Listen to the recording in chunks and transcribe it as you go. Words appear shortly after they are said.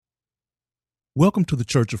Welcome to the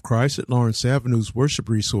Church of Christ at Lawrence Avenue's Worship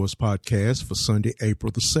Resource Podcast for Sunday, April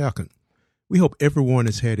the 2nd. We hope everyone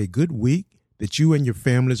has had a good week, that you and your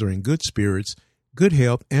families are in good spirits, good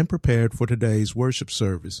health, and prepared for today's worship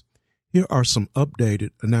service. Here are some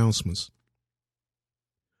updated announcements.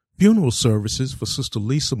 Funeral services for Sister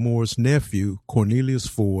Lisa Moore's nephew, Cornelius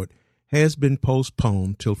Ford, has been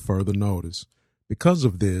postponed till further notice. Because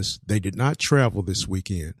of this, they did not travel this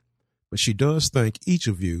weekend, but she does thank each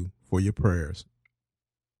of you for your prayers.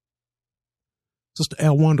 Sister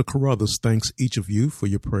Alwanda Carruthers thanks each of you for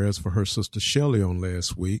your prayers for her sister Shelley on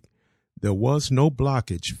last week. There was no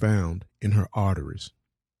blockage found in her arteries.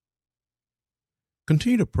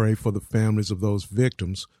 Continue to pray for the families of those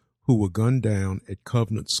victims who were gunned down at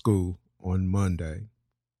Covenant School on Monday.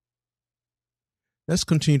 Let's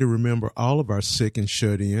continue to remember all of our sick and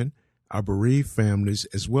shut in, our bereaved families,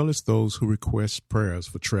 as well as those who request prayers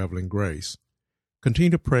for traveling grace.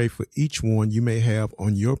 Continue to pray for each one you may have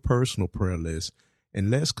on your personal prayer list,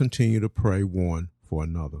 and let's continue to pray one for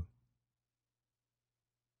another.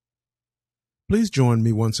 Please join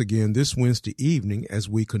me once again this Wednesday evening as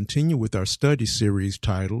we continue with our study series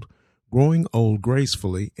titled Growing Old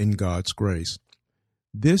Gracefully in God's Grace.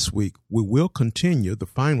 This week, we will continue the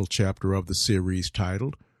final chapter of the series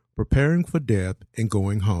titled Preparing for Death and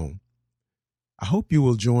Going Home. I hope you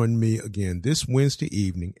will join me again this Wednesday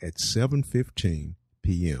evening at 7:15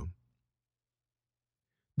 p.m.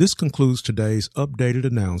 This concludes today's updated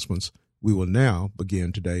announcements. We will now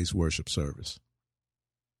begin today's worship service.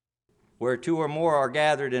 Where two or more are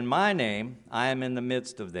gathered in my name, I am in the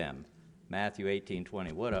midst of them. Matthew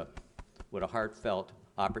 18:20. What a heartfelt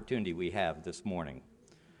opportunity we have this morning.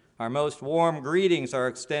 Our most warm greetings are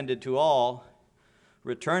extended to all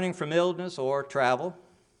returning from illness or travel.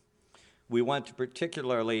 We want to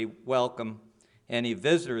particularly welcome any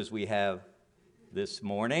visitors we have this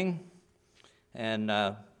morning. And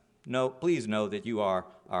please know that you are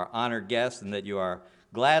our honored guests and that you are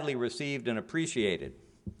gladly received and appreciated.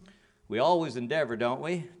 We always endeavor, don't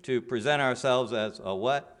we, to present ourselves as a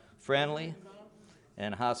what? Friendly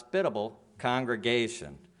and hospitable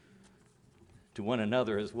congregation to one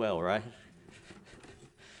another as well, right?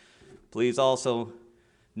 Please also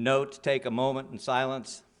note, take a moment in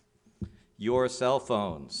silence, your cell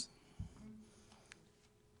phones.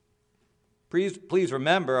 Please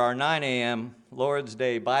remember our 9 a.m. Lord's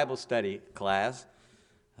Day Bible study class.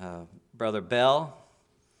 Brother Bell,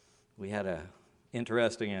 we had an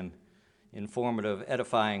interesting and informative,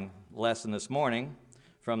 edifying lesson this morning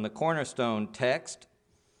from the Cornerstone text.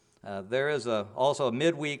 There is also a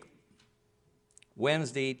midweek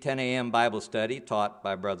Wednesday 10 a.m. Bible study taught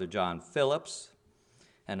by Brother John Phillips,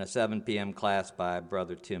 and a 7 p.m. class by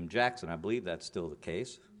Brother Tim Jackson. I believe that's still the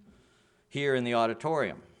case, here in the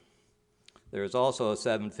auditorium. There is also a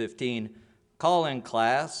 7:15 call-in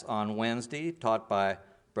class on Wednesday taught by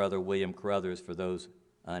Brother William Carruthers for those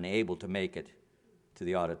unable to make it to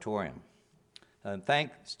the auditorium. And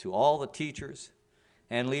thanks to all the teachers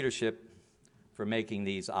and leadership for making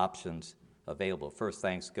these options available. First,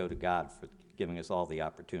 thanks go to God for giving us all the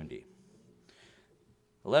opportunity.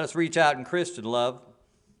 Let us reach out in Christian love.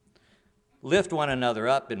 Lift one another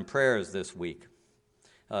up in prayers this week.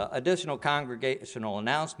 Additional congregational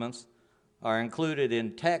announcements are included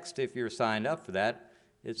in text if you're signed up for that.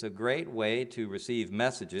 It's a great way to receive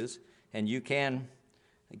messages, and you can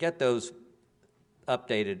get those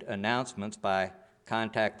updated announcements by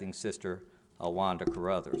contacting Sister Alwanda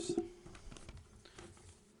Carruthers.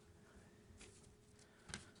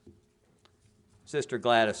 Sister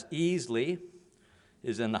Gladys Easley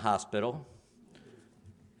is in the hospital.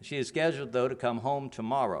 She is scheduled, though, to come home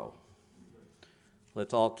tomorrow.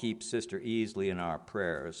 Let's all keep Sister Easley in our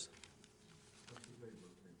prayers.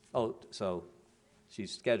 Oh, so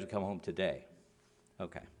she's scheduled to come home today.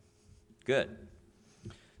 Okay, good.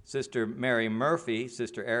 Sister Mary Murphy,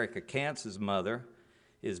 Sister Erica Kantz's mother,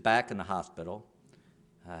 is back in the hospital.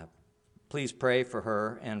 Please pray for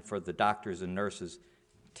her and for the doctors and nurses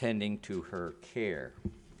tending to her care.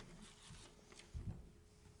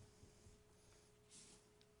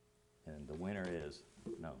 And the winner is,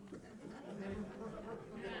 no.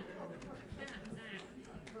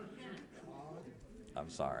 I'm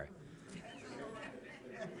sorry.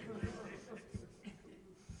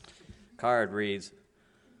 Card reads,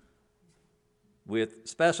 with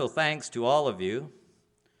special thanks to all of you,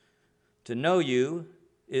 to know you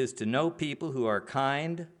is to know people who are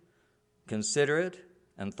kind, considerate,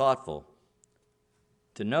 and thoughtful.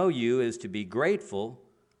 To know you is to be grateful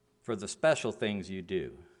for the special things you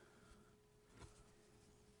do.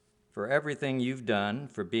 For everything you've done,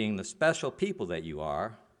 for being the special people that you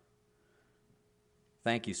are.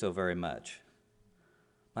 Thank you so very much.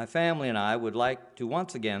 My family and I would like to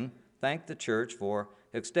once again thank the church for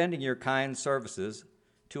extending your kind services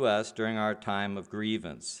to us during our time of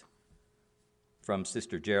grievance. From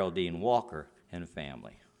Sister Geraldine Walker and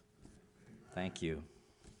family. Thank you.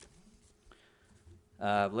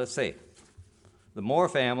 Let's see. The Moore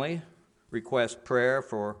family requests prayer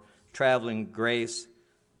for traveling grace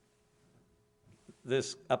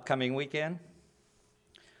this upcoming weekend.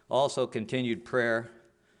 Also continued prayer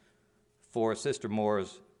for Sister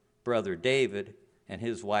Moore's brother David and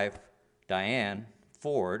his wife Diane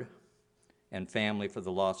Ford and family for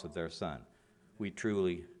the loss of their son. We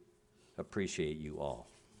truly appreciate you all.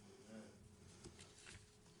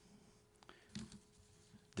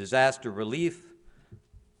 Disaster Relief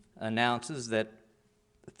announces that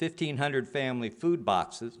 1,500 family food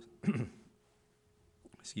boxes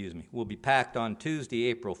will be packed on Tuesday,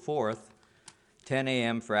 April 4th, 10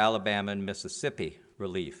 a.m. for Alabama and Mississippi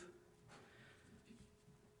relief.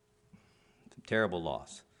 Terrible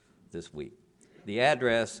loss this week. The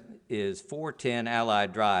address is 410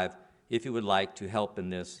 Allied Drive if you would like to help in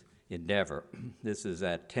this endeavor. This is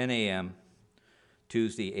at 10 a.m.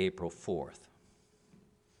 Tuesday, April 4th.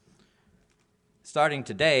 Starting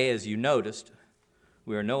today, as you noticed,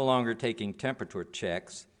 we are no longer taking temperature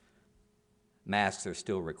checks. Masks are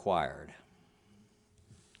still required.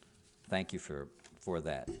 Thank you for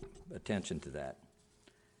that, attention to that.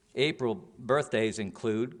 April birthdays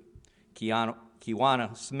include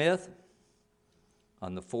Kiwana Smith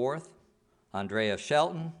on the 4th, Andrea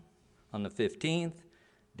Shelton on the 15th,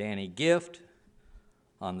 Danny Gift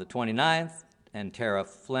on the 29th, and Tara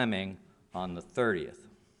Fleming on the 30th.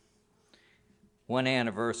 One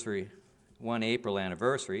April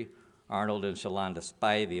anniversary, Arnold and Shalonda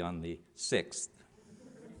Spivey on the 6th.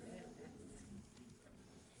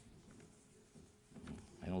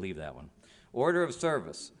 I'm going to leave that one. Order of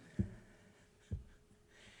service.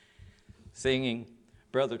 Singing,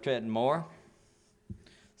 Brother Trenton Moore.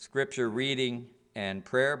 Scripture reading and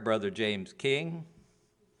prayer, Brother James King.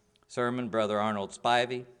 Sermon, Brother Arnold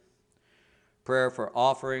Spivey. Prayer for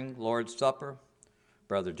offering, Lord's Supper,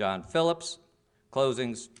 Brother John Phillips.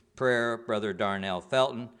 Closings, prayer, Brother Darnell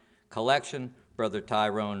Felton. Collection, Brother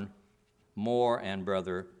Tyrone Moore and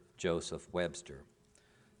Brother Joseph Webster.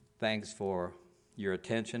 Thanks for your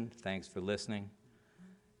attention. Thanks for listening.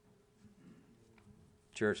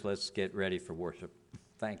 Church, let's get ready for worship.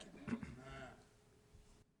 Thank you.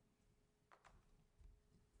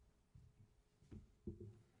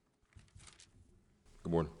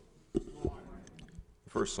 Good morning. The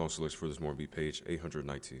first song selection for this morning will be page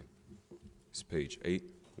 819. It's page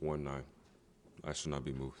 819. I shall not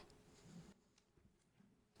be moved.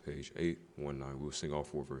 Page 819. We'll sing all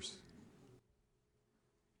 4 verses.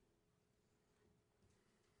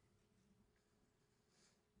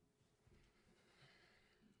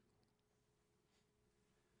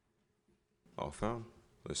 All found?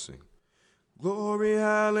 Let's sing. Glory,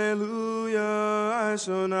 hallelujah, I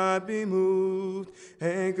shall not be moved.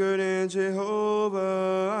 Anchored in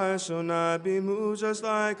Jehovah, I shall not be moved. Just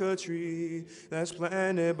like a tree that's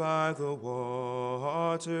planted by the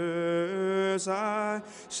waters, I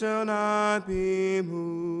shall not be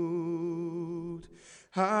moved.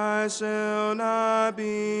 I shall not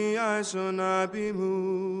be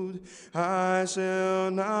moved. I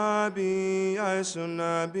shall not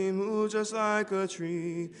be moved. Just like a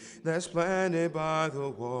tree that's planted by the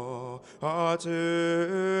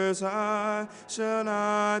waters, I shall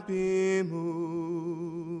not be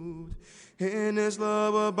moved. In his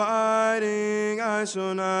love abiding, I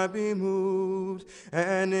shall not be moved.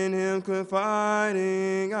 And in him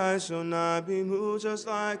confiding, I shall not be moved. Just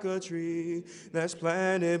like a tree that's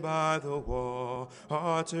planted by the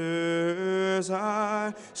waters,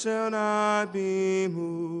 I shall not be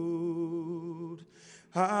moved.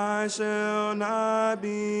 I shall not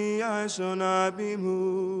be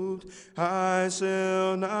moved. I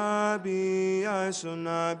shall not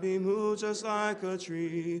be moved. Just like a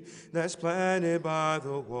tree that's planted by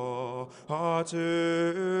the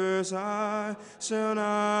waters, I shall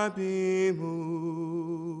not be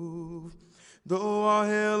moved. Though all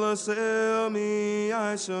hell assail me,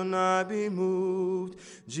 I shall not be moved.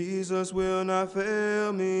 Jesus will not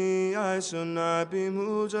fail me, I shall not be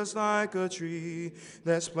moved. Just like a tree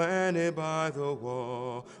that's planted by the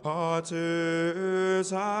waters,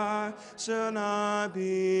 I shall not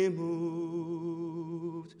be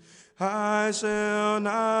moved. I shall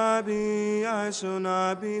not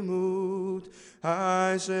be moved.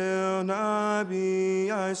 I shall not be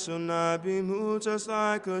moved. Just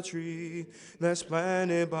like a tree that's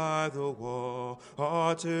planted by the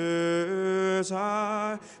waters,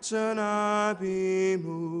 I shall not be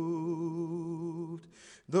moved.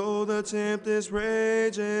 Though the tempest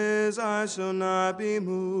rages, I shall not be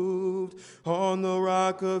moved. On the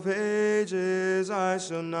rock of ages, I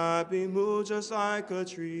shall not be moved. Just like a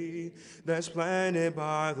tree that's planted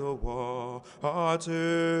by the waters,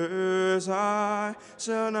 I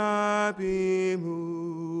shall not be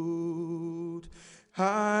moved.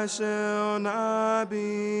 I shall not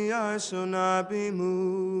be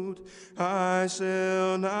moved. I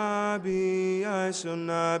shall not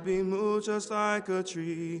be moved, just like a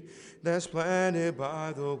tree that's planted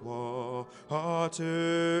by the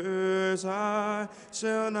waters. I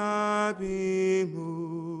shall not be moved.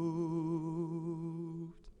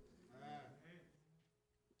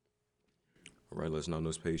 All right, let's now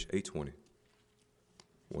notice page 820.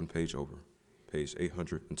 One page over, page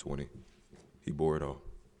 820. He bore it all.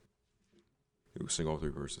 He will sing all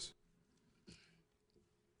 3 verses.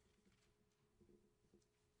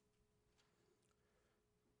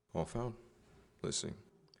 All found? Let's sing.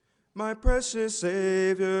 My precious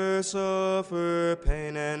Savior suffered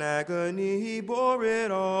pain and agony. He bore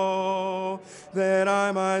it all that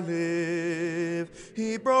I might live.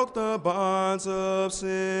 He broke the bonds of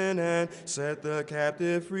sin and set the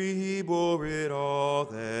captive free. He bore it all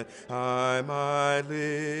that I might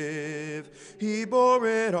live. He bore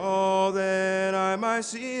it all that I might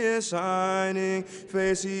see his shining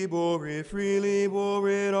face. He bore it freely, bore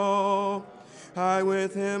it all. I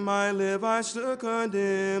with him I live, I stood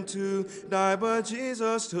condemned to die, but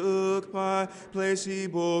Jesus took my place. He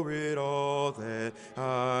bore it all that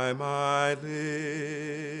I might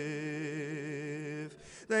live.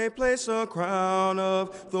 They placed a crown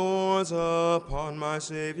of thorns upon my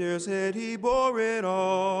Savior's head. He bore it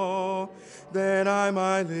all that I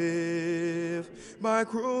might live. By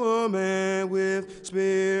cruel man with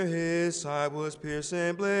spear his side was pierced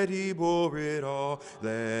and bled. He bore it all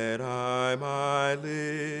that I might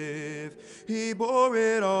live. He bore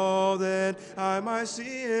it all that I might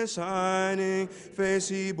see his shining face.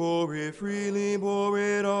 He bore it freely, bore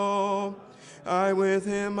it all. I with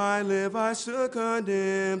him I live, I stood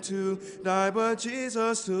condemned to die, but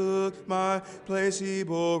Jesus took my place. He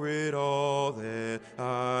bore it all that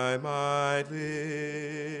I might live.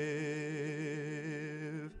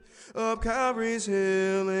 Up Calvary's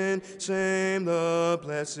hill in shame the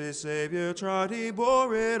blessed Savior trod. He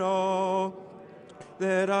bore it all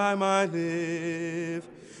that I might live.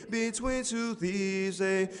 Between 2 thieves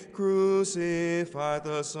they crucified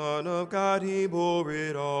the Son of God. He bore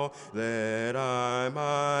it all that I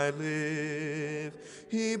might live.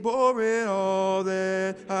 He bore it all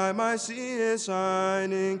that I might see his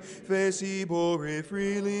shining face. He bore it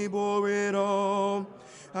freely, bore it all.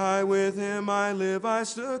 I with him I live, I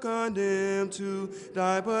stood condemned to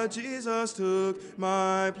die, but Jesus took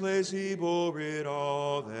my place. He bore it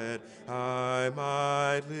all that I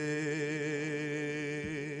might live.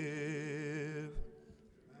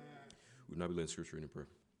 We will now be led in scripture reading and prayer.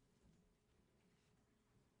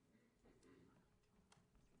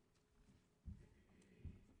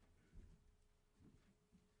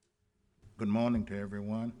 Good morning to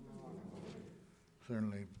everyone.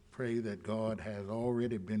 Certainly pray that God has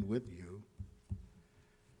already been with you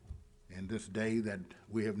in this day that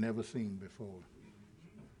we have never seen before.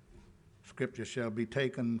 Scripture shall be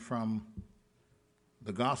taken from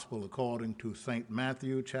the Gospel according to St.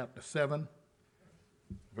 Matthew chapter 7,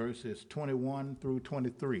 verses 21 through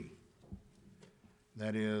 23.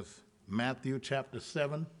 That is Matthew chapter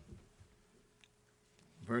 7,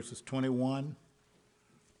 verses 21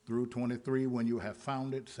 through 23. When you have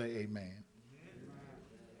found it, say amen.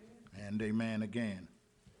 And amen again.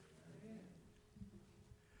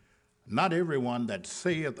 Not everyone that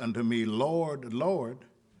saith unto me, Lord, Lord,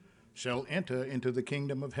 shall enter into the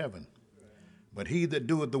kingdom of heaven, but he that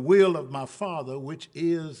doeth the will of my Father which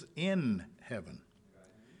is in heaven.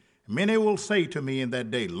 Many will say to me in that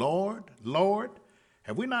day, Lord, Lord,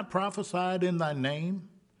 have we not prophesied in thy name?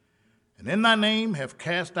 And in thy name have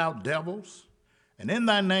cast out devils, and in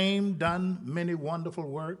thy name done many wonderful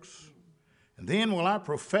works? And then will I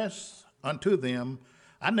profess unto them,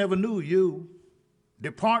 I never knew you.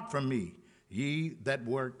 Depart from me, ye that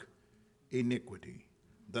work iniquity.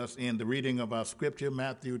 Thus end the reading of our scripture,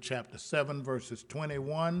 Matthew chapter 7, verses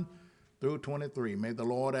 21 through 23. May the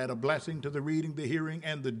Lord add a blessing to the reading, the hearing,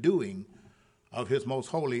 and the doing of his most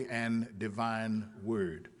holy and divine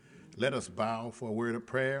word. Let us bow for a word of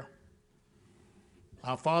prayer.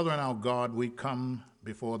 Our Father and our God, we come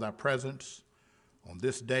before thy presence on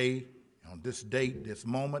this day, on this date, this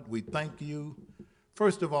moment. We thank you,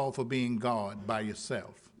 first of all, for being God by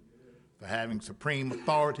yourself, for having supreme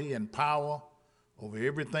authority and power over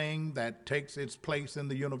everything that takes its place in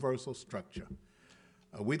the universal structure.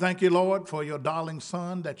 We thank you, Lord, for your darling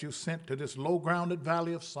Son that you sent to this low-grounded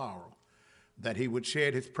valley of sorrow, that he would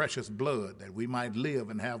shed his precious blood, that we might live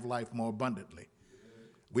and have life more abundantly.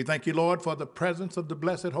 We thank you, Lord, for the presence of the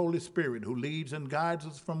blessed Holy Spirit who leads and guides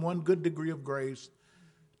us from one good degree of grace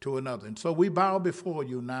to another. And so we bow before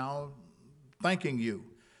you now, thanking you,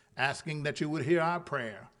 asking that you would hear our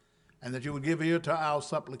prayer and that you would give ear to our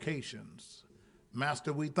supplications.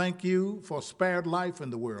 Master, we thank you for spared life in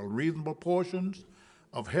the world, reasonable portions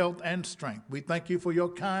of health and strength. We thank you for your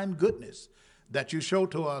kind goodness that you show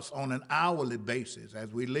to us on an hourly basis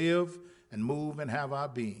as we live and move and have our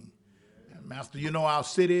being. And Master, you know our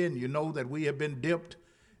city, and you know that we have been dipped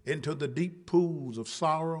into the deep pools of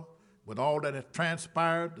sorrow with all that has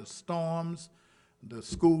transpired, the storms, the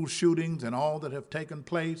school shootings, and all that have taken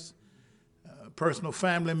place. Personal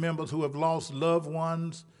family members who have lost loved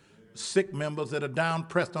ones, sick members that are down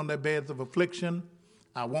pressed on their beds of affliction,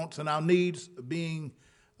 our wants and our needs being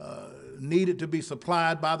needed to be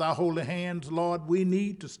supplied by thy holy hands. Lord, we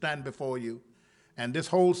need to stand before you, and this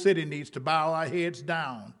whole city needs to bow our heads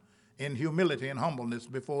down in humility and humbleness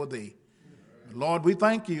before thee. Lord, we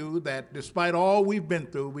thank you that despite all we've been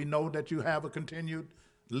through, we know that you have a continued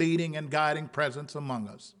leading and guiding presence among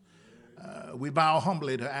us. We bow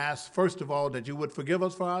humbly to ask, first of all, that you would forgive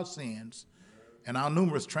us for our sins and our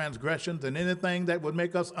numerous transgressions and anything that would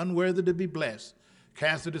make us unworthy to be blessed.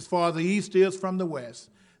 Cast it as far as the east is from the west,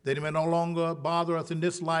 that it may no longer bother us in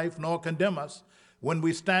this life nor condemn us when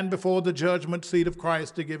we stand before the judgment seat of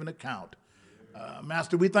Christ to give an account.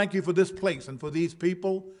 Master, we thank you for this place and for these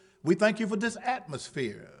people. We thank you for this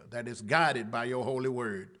atmosphere that is guided by your holy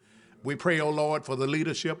word. We pray, O Lord, for the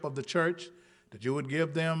leadership of the church, that you would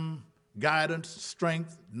give them guidance,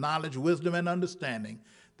 strength, knowledge, wisdom, and understanding,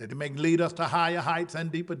 that it may lead us to higher heights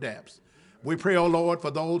and deeper depths. We pray, O Lord, for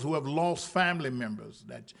those who have lost family members,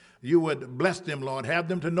 that you would bless them, Lord. Have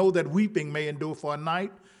them to know that weeping may endure for a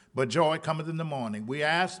night, but joy cometh in the morning. We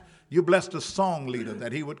ask you bless the song leader,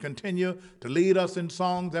 that he would continue to lead us in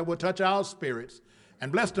songs that will touch our spirits,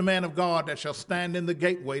 and bless the man of God that shall stand in the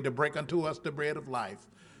gateway to break unto us the bread of life.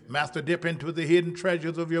 Master, dip into the hidden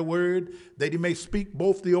treasures of your word, that he may speak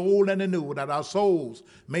both the old and the new, that our souls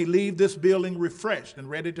may leave this building refreshed and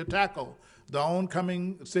ready to tackle the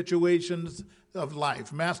oncoming situations of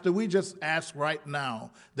life. Master, we just ask right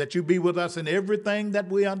now that you be with us in everything that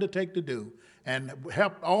we undertake to do, and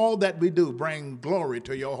help all that we do bring glory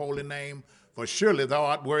to your holy name, for surely thou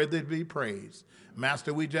art worthy to be praised.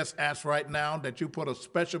 Master, we just ask right now that you put a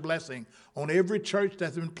special blessing on every church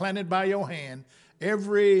that's been planted by your hand,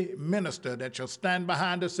 every minister that shall stand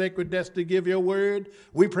behind the sacred desk to give your word.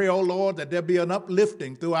 We pray, O Lord, that there be an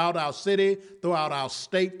uplifting throughout our city, throughout our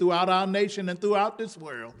state, throughout our nation, and throughout this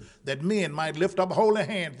world, that men might lift up holy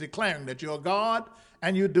hands declaring that you're God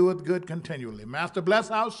and you do it good continually. Master,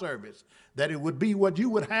 bless our service, that it would be what you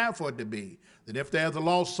would have for it to be, that if there's a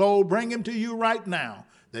lost soul, bring him to you right now,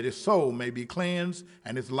 that his soul may be cleansed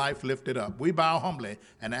and his life lifted up. We bow humbly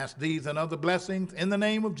and ask these and other blessings in the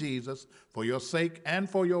name of Jesus. For your sake and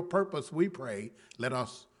for your purpose, we pray. Let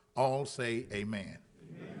us all say amen.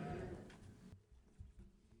 Amen.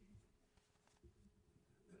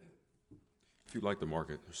 If you'd like to mark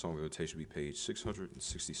it, Song of Invitation will be page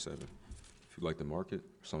 667. If you'd like to mark it,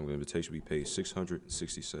 Song of Invitation will be page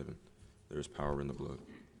 667. There is power in the blood.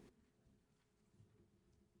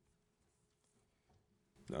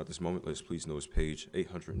 Now at this moment, let's please notice page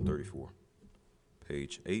 834.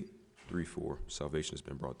 Page 834, salvation has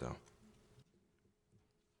been brought down.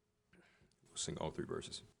 We'll sing all three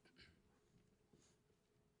verses.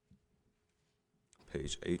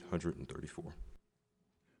 Page 834.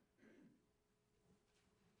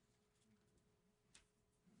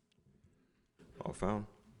 All found?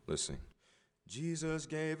 Let's sing. Jesus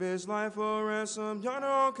gave his life for ransom yonder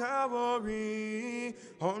on Calvary,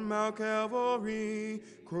 on Mount Calvary,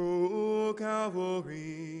 cruel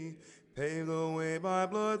Calvary. Pave the way by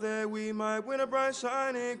blood that we might win a bright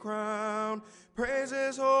shining crown. Praise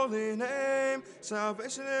his holy name,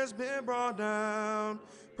 salvation has been brought down.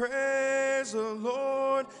 Praise the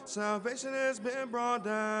Lord, salvation has been brought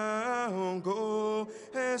down. Go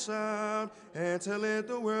and shout and tell it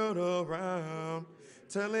the world around.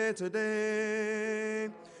 Tell it today,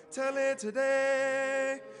 tell it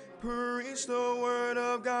today. Preach the word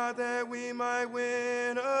of God that we might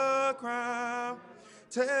win a crown.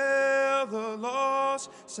 Tell the lost,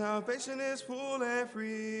 salvation is full and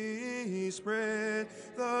free. Spread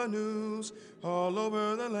the news all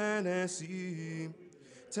over the land and sea.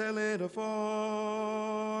 Tell it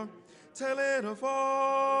afar, tell it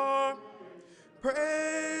afar.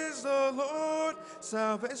 Praise the Lord,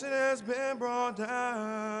 salvation has been brought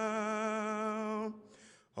down.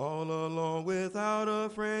 all alone without a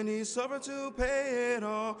friend. He suffered to pay it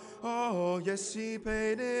all. Oh, yes, he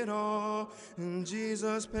paid it all. And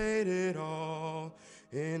Jesus paid it all.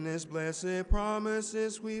 In his blessed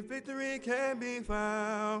promises, sweet victory can be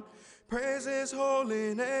found. Praise his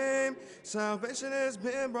holy name. Salvation has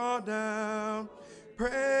been brought down.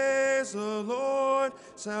 Praise the Lord,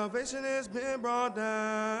 salvation has been brought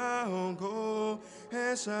down. Go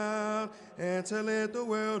and shout and tell it the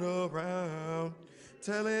world around.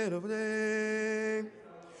 Tell it today,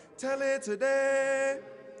 tell it today.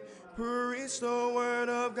 Preach the word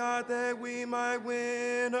of God that we might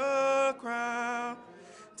win a crown.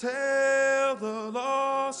 Tell the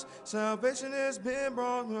lost, salvation has been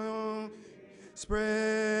brought home.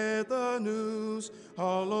 Spread the news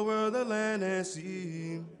all over the land and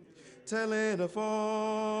sea. Tell it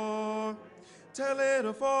afar, tell it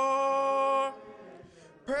afar.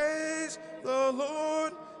 Praise the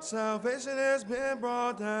Lord, salvation has been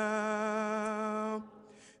brought down.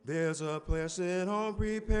 There's a blessed home,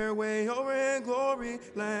 prepare way over in glory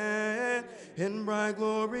land, in bright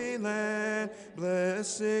glory land,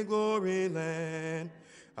 blessed glory land.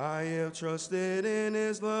 I have trusted in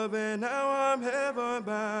his love and now I'm heaven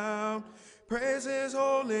bound. Praise his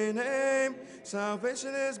holy name,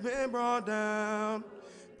 salvation has been brought down.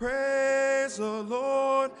 Praise the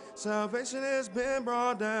Lord, salvation has been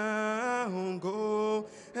brought down. Go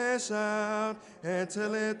and shout and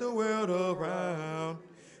tell it the world around.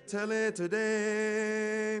 Tell it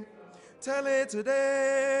today, tell it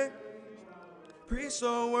today. Preach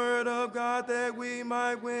the word of God that we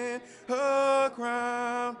might win a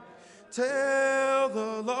crown. Tell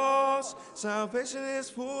the lost, salvation is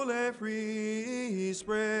full and free.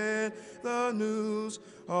 Spread the news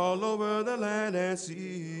all over the land and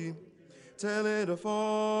sea. Tell it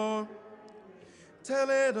afar, tell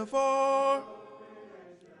it afar.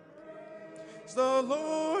 It's the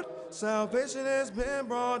Lord, salvation has been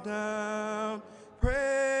brought down.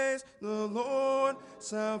 Praise the Lord,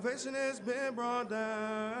 salvation has been brought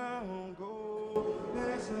down. Go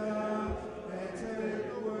and shout and tell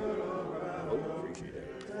it the world around.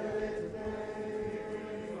 Tell it today,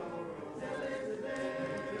 tell it today.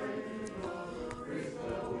 Preach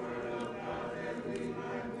the word of God that we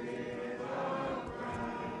might win our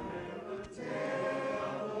crown.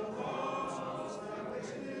 Tell the lost,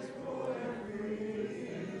 salvation is full and free.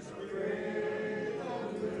 Spread the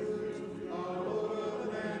news all over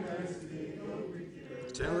the land and sea.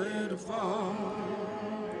 Tell it afar.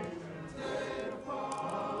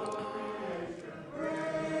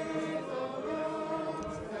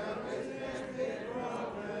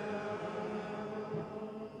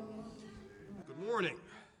 Good morning.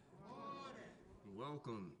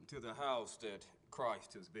 Welcome to the house that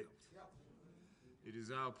Christ has built. It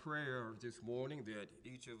is our prayer this morning that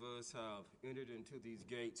each of us have entered into these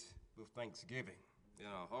gates with thanksgiving in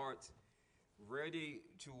our hearts, ready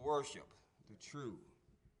to worship the true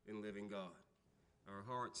and living God. Our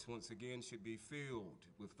hearts, once again, should be filled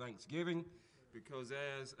with thanksgiving because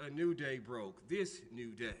as a new day broke, this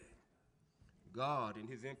new day, God, in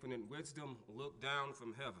his infinite wisdom, looked down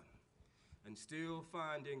from heaven and still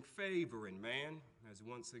finding favor in man, has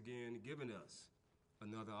once again given us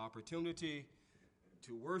another opportunity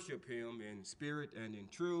to worship him in spirit and in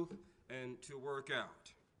truth and to work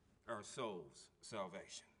out our soul's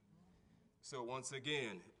salvation. So once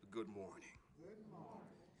again, good morning.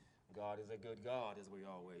 God is a good God, as we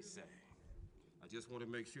always say. I just want to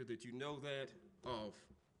make sure that you know that off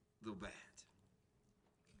the bat.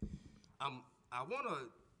 I want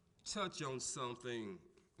to touch on something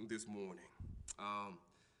this morning.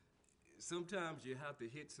 Sometimes you have to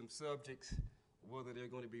hit some subjects, whether they're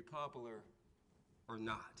going to be popular or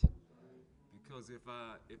not. Because if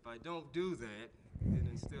I don't do that, then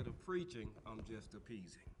instead of preaching, I'm just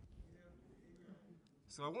appeasing.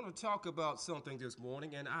 So I want to talk about something this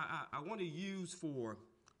morning, and I want to use for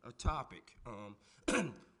a topic,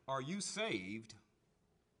 are you saved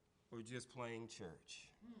or just playing church?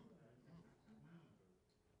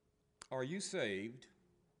 Are you saved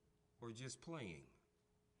or just playing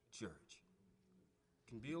church?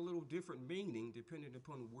 Can be a little different meaning depending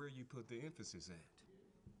upon where you put the emphasis at.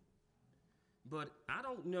 But I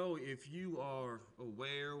don't know if you are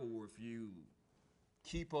aware or if you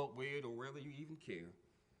keep up with or whether you even care,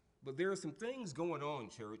 but there are some things going on,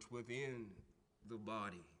 church, within the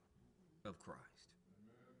body of Christ.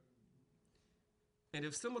 And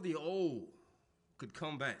if some of the old could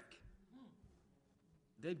come back,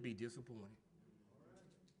 they'd be disappointed.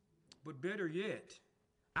 But better yet,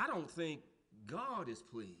 I don't think God is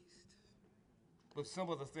pleased with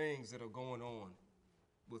some of the things that are going on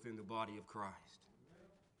within the body of Christ.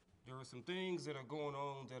 There are some things that are going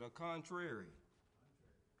on that are contrary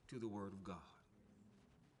to the Word of God.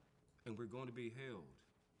 And we're going to be held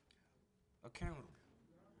accountable.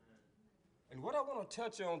 And what I want to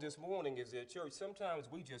touch on this morning is that, church, sometimes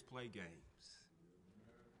we just play games.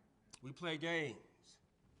 We play games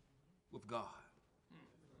with God.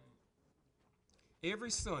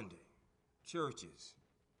 Every Sunday, churches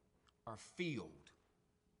are filled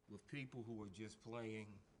with people who are just playing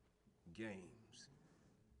games.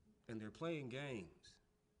 And they're playing games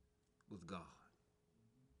with God.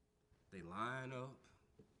 They line up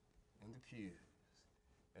in the pews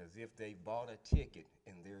as if they bought a ticket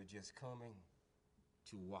and they're just coming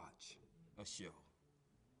to watch a show.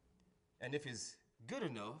 And if it's good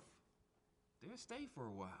enough, they'll stay for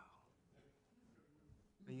a while.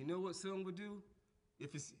 And you know what some will do?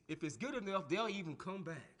 If it's good enough, they'll even come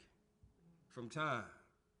back from time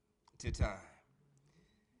to time.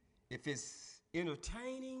 If it's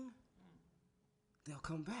entertaining, they'll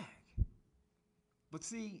come back. But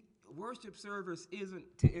see, worship service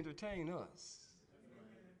isn't to entertain us.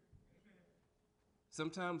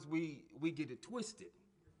 Sometimes we get it twisted.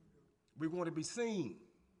 We want to be seen.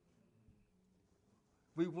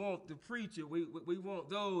 We want the preacher, we want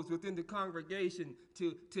those within the congregation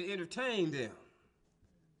to entertain them.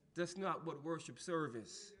 That's not what worship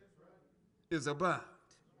service is about.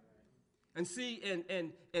 And see,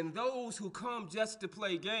 and those who come just to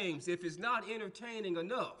play games, if it's not entertaining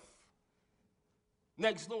enough,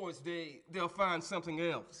 next Lord's Day, they'll find something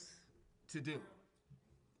else to do.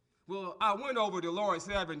 Well, I went over to Lawrence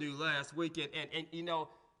Avenue last weekend, and you know,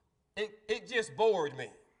 it just bored me.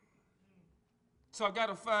 So I got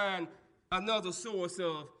to find another source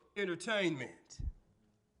of entertainment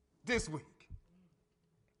this week.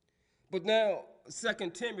 But now, 2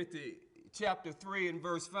 Timothy chapter 3 and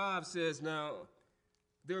verse 5 says, now,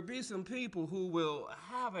 there be some people who will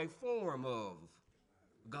have a form of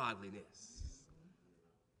godliness,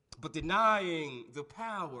 but denying the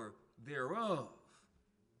power thereof.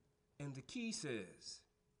 And the key says,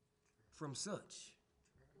 from such,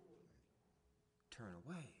 turn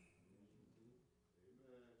away.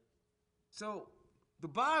 So the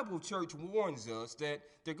Bible, church, warns us that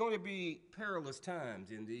there are going to be perilous times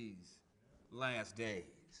in these last days.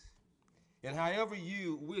 And however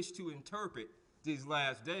you wish to interpret these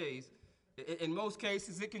last days, in most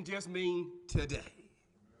cases, it can just mean today.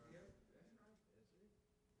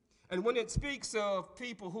 And when it speaks of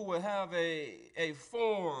people who will have a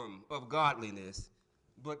form of godliness,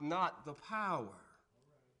 but not the power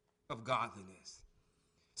of godliness.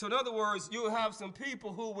 So in other words, you'll have some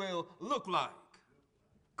people who will look like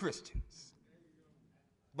Christians,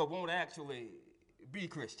 but won't actually be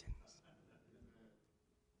Christians.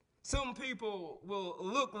 Some people will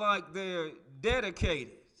look like they're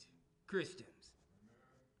dedicated Christians,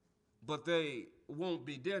 but they won't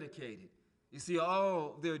be dedicated. You see,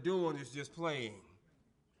 all they're doing is just playing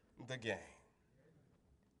the game.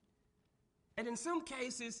 And in some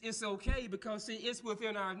cases, it's okay because, see, it's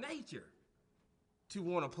within our nature to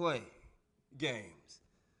want to play games.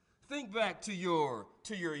 Think back to your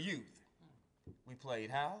youth. We played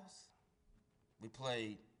house. We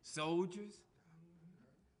played soldiers.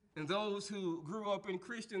 And those who grew up in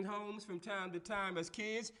Christian homes from time to time as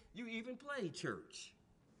kids, you even played church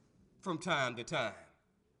from time to time.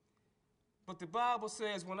 But the Bible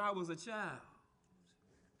says when I was a child,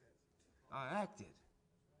 I acted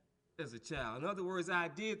as a child. In other words, I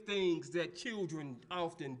did things that children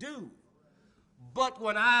often do. But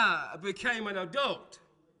when I became an adult,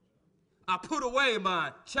 I put away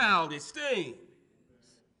my childish things.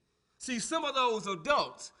 See, some of those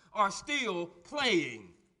adults are still playing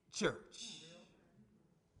church.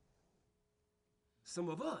 Some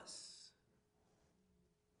of us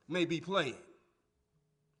may be playing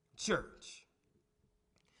church.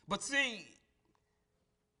 But see,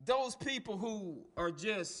 those people who are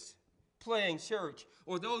just playing church,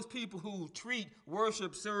 or those people who treat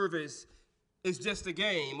worship service as just a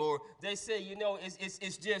game, or they say, you know,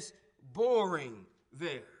 it's just boring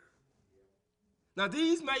there. Now,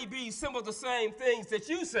 these may be some of the same things that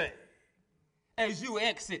you say as you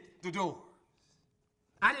exit the doors.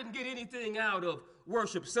 I didn't get anything out of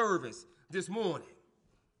worship service this morning.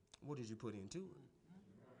 What did you put into it?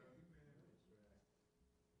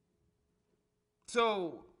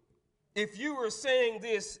 So, if you were saying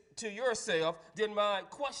this to yourself, then my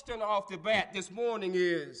question off the bat this morning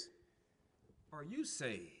is, are you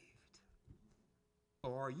saved?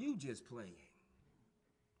 Or are you just playing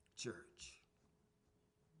church?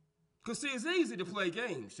 Because, see, it's easy to play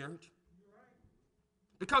games, church.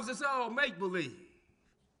 Because it's all make-believe.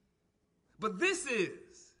 But this is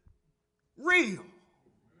real.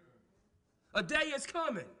 A day is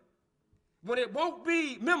coming when it won't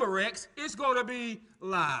be Memorex, it's going to be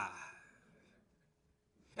live.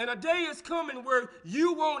 And a day is coming where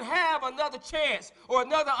you won't have another chance or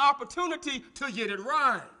another opportunity to get it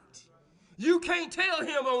right. You can't tell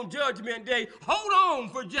him on Judgment Day, hold on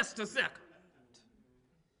for just a second.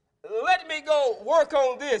 Let me go work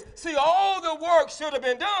on this. See, all the work should have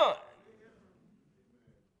been done.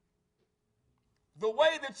 The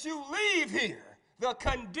way that you leave here, the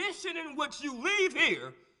condition in which you leave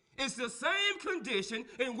here is the same condition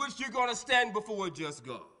in which you're going to stand before a just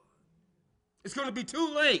God. It's going to be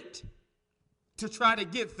too late to try to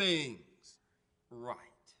get things right.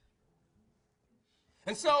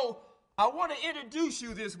 And so I want to introduce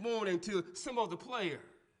you this morning to some of the players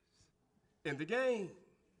in the game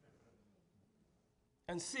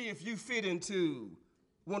and see if you fit into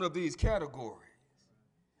one of these categories.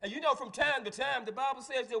 And you know, from time to time, the Bible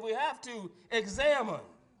says that we have to examine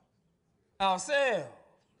ourselves.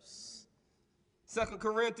 2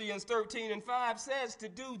 Corinthians 13:5 says to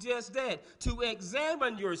do just that, to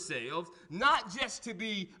examine yourselves, not just to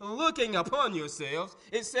be looking upon yourselves.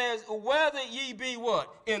 It says, whether ye be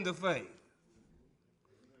what? In the faith.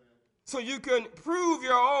 So you can prove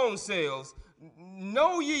your own selves.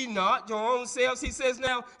 Know ye not your own selves, he says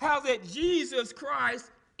now, how that Jesus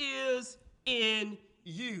Christ is in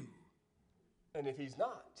you. And if he's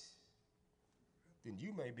not, then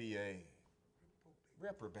you may be a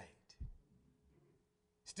reprobate.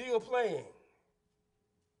 Still playing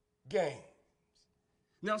games.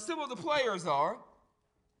 Now, some of the players are,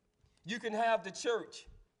 you can have the church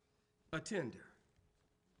attender.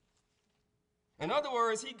 In other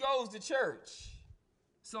words, he goes to church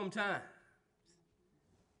sometimes.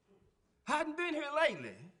 Hadn't been here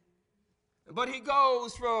lately, but he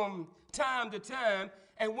goes from time to time,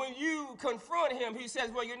 and when you confront him, he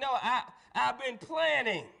says, well, you know, I've been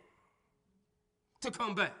planning to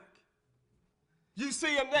come back. You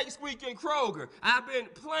see him next week in Kroger. I've been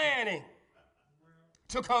planning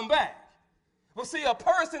to come back. Well, see, a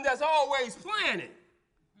person that's always planning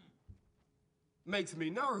makes me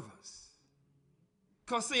nervous.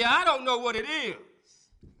 Because, see, I don't know what it is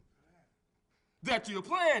that you're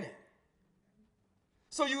planning.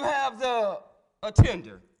 So you have the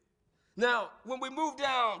attender. Now, when we move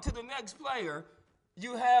down to the next player,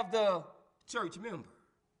 you have the church member.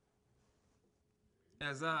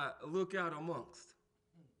 As I look out amongst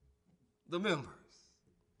the members,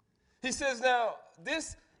 he says, now,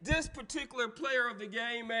 this particular player of the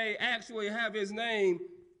game may actually have his name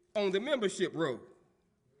on the membership roll.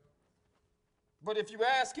 But if you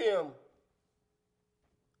ask him,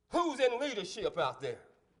 who's in leadership out there?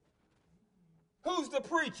 Who's the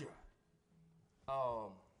preacher?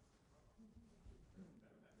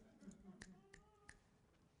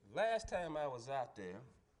 Last time I was out there,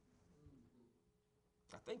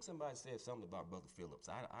 I think somebody said something about Brother Phillips.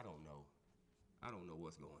 I don't know. I don't know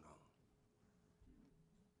what's going on.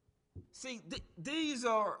 See, these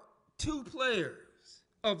are two players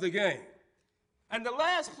of the game. And the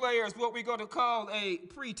last player is what we're going to call a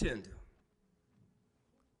pretender.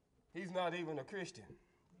 He's not even a Christian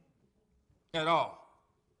at all.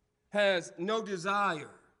 Has no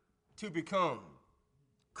desire to become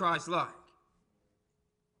Christ-like.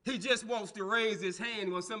 He just wants to raise his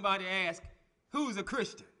hand when somebody asks, who's a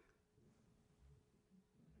Christian?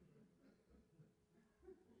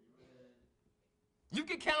 You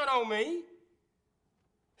can count on me.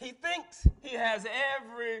 He thinks he has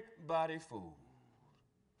everybody fooled.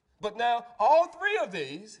 But now, all three of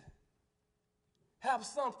these have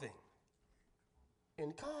something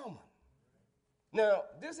in common. Now,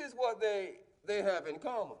 this is what they have in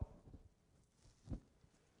common.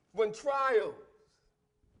 When trials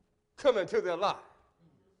come into their life,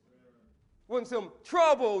 when some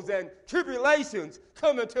troubles and tribulations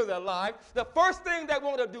come into their life, the first thing they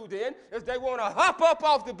want to do then is they want to hop up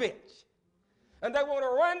off the bench. And they want to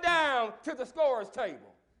run down to the scorer's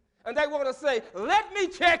table. And they want to say, let me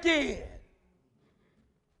check in.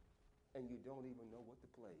 And you don't even know what the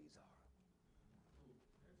plays are.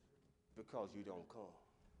 Because you don't come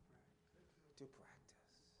to practice.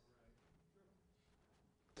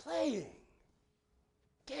 Playing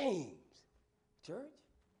games, church.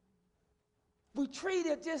 We treat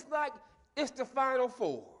it just like it's the Final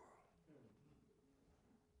Four.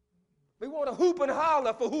 We want to hoop and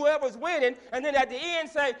holler for whoever's winning, and then at the end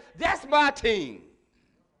say, that's my team.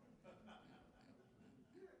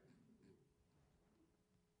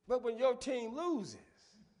 But when your team loses,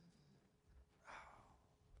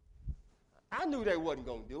 I knew they wasn't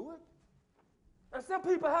going to do it. And some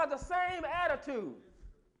people have the same attitude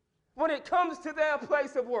when it comes to their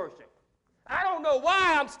place of worship. I don't know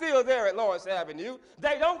why I'm still there at Lawrence Avenue.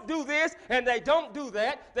 They don't do this and they don't do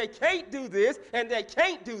that. They can't do this and they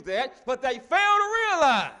can't do that, but they fail to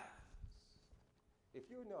realize if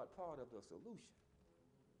you're not part of the solution,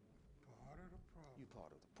 you're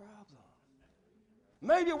part of the problem.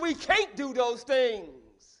 Maybe we can't do those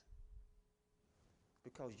things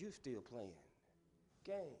because you're still playing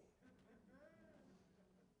games.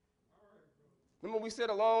 Remember we said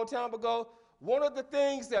a long time ago, one of the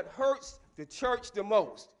things that hurts the church the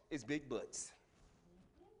most is big butts.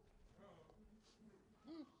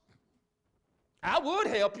 I would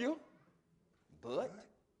help you, but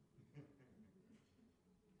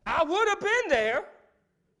I would have been there,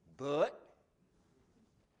 but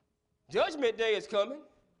Judgment Day is coming.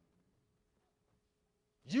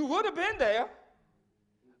 You would have been there,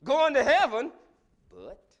 going to heaven,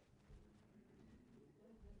 but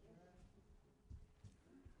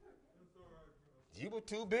you were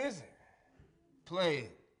too busy playing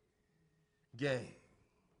games.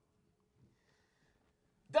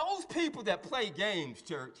 Those people that play games,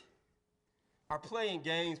 church, are playing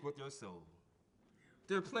games with their soul.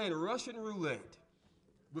 They're playing Russian roulette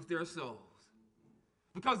with their souls.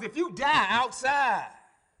 Because if you die outside,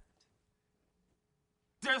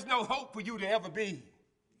 there's no hope for you to ever be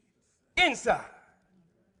inside.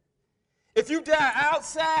 If you die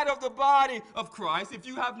outside of the body of Christ, if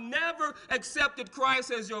you have never accepted Christ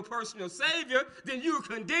as your personal Savior, then you're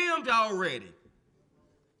condemned already.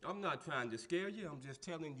 I'm not trying to scare you. I'm just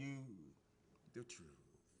telling you the truth.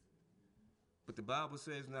 But the Bible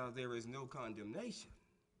says now there is no condemnation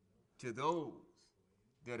to those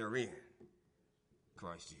that are in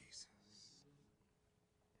Christ Jesus.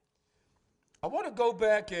 I want to go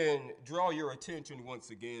back and draw your attention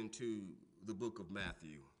once again to the book of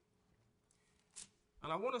Matthew.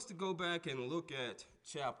 And I want us to go back and look at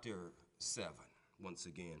chapter 7 once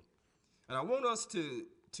again. And I want us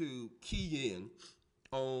to key in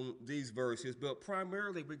on these verses, but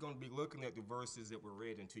primarily we're going to be looking at the verses that were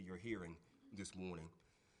read into your hearing this morning.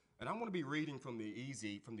 And I'm going to be reading from the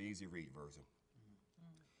easy read version.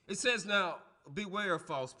 It says, "Now beware of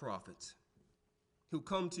false prophets who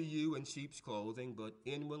come to you in sheep's clothing, but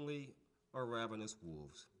inwardly are ravenous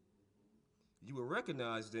wolves. You will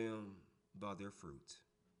recognize them by their fruits.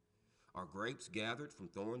 Are grapes gathered from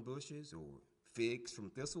thorn bushes or figs from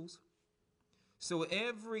thistles? So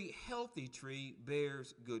every healthy tree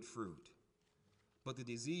bears good fruit, but the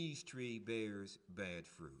diseased tree bears bad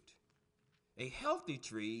fruit. A healthy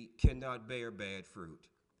tree cannot bear bad fruit,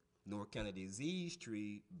 nor can a diseased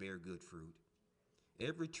tree bear good fruit.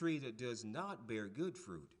 Every tree that does not bear good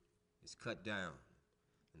fruit is cut down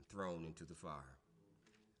and thrown into the fire.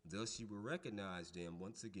 Thus you will recognize them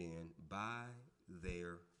once again by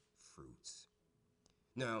their fruits.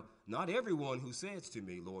 Now, not everyone who says to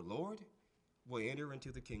me, 'Lord, Lord,' will enter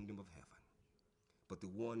into the kingdom of heaven, but the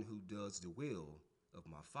one who does the will of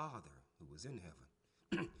my Father who is in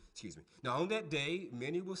heaven." Excuse me. "Now on that day,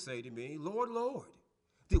 many will say to me, 'Lord, Lord,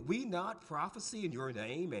 did we not prophesy in your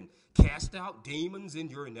name and cast out demons in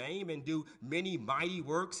your name and do many mighty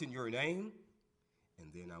works in your name?'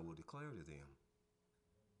 And then I will declare to them,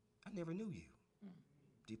 'I never knew you.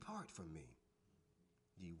 Depart from me,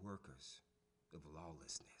 ye workers of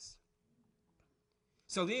lawlessness.'"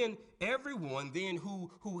 So then everyone then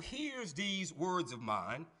who hears these words of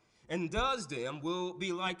mine and does them will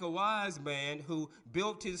be like a wise man who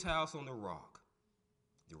built his house on the rock.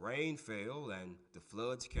 The rain fell and the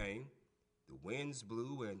floods came. The winds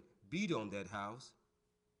blew and beat on that house,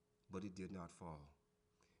 but it did not fall,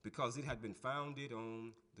 because it had been founded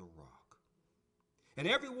on the rock. And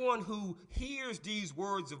everyone who hears these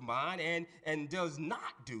words of mine and does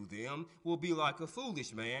not do them will be like a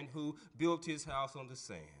foolish man who built his house on the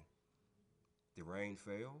sand. The rain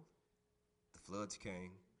fell, the floods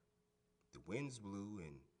came, the winds blew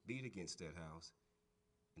and beat against that house,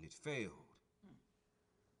 and it failed.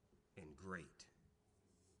 And great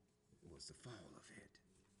was the fall of it.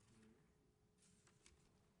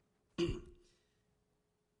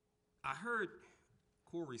 I heard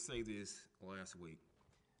Corey say this last week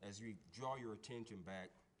as you draw your attention back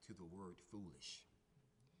to the word foolish.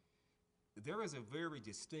 There is a very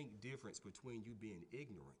distinct difference between you being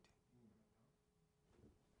ignorant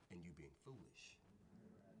and you being foolish.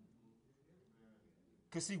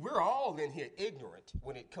 Because see, we're all in here ignorant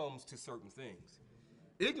when it comes to certain things.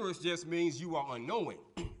 Ignorance just means you are unknowing.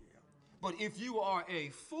 But if you are a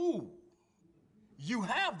fool, you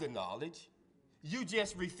have the knowledge, you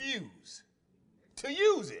just refuse to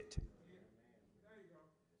use it.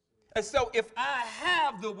 And so if I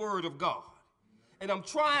have the word of God and I'm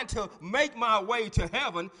trying to make my way to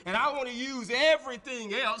heaven, and I want to use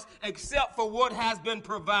everything else except for what has been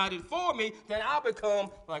provided for me, then I'll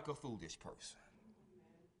become like a foolish person.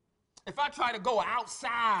 If I try to go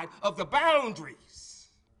outside of the boundaries,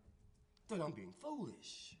 then I'm being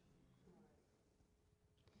foolish.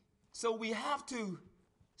 So we have to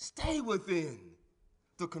stay within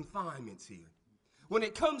the confinements here. When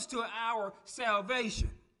it comes to our salvation,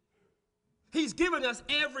 he's given us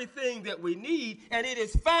everything that we need, and it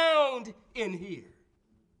is found in here.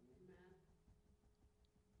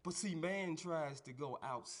 But see, man tries to go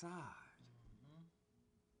outside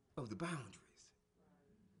of the boundaries.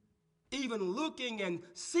 Even looking and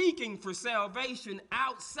seeking for salvation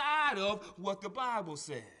outside of what the Bible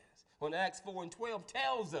says. When Acts 4:12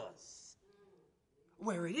 tells us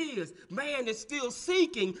where it is, man is still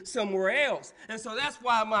seeking somewhere else. And so that's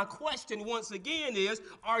why my question once again is,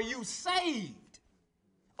 are you saved?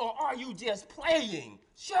 Or are you just playing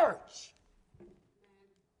church?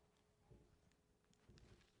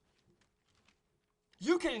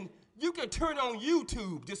 You can turn on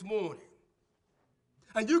YouTube this morning,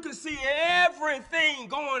 and you can see everything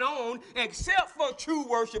going on except for true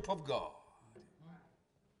worship of God.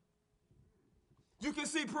 You can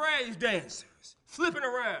see praise dancers flipping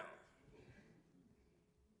around,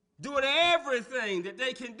 doing everything that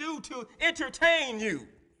they can do to entertain you.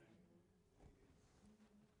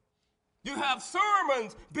 You have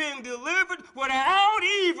sermons being delivered without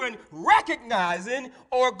even recognizing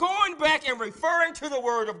or going back and referring to the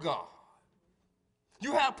Word of God.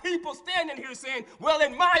 You have people standing here saying, well,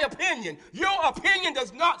 in my opinion, your opinion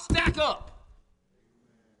does not stack up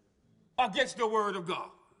against the Word of God.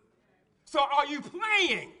 So are you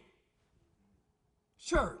playing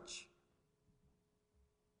church?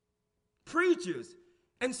 Preachers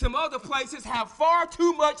and some other places have far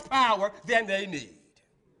too much power than they need.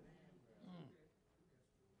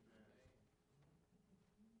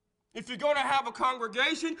 If you're going to have a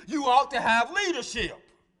congregation, you ought to have leadership.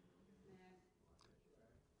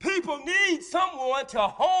 People need someone to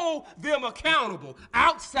hold them accountable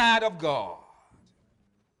outside of God.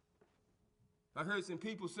 I heard some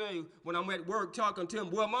people say when I'm at work talking to them,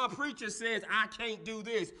 well, my preacher says I can't do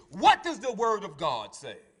this. What does the Word of God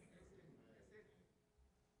say?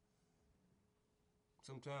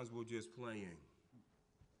 Sometimes we're just playing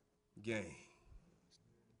games.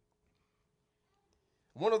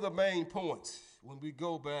 One of the main points when we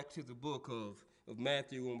go back to the book of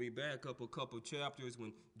Matthew, when we back up a couple chapters,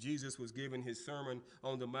 when Jesus was giving his Sermon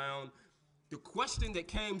on the Mount, the question that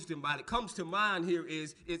comes to mind here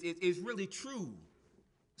is really true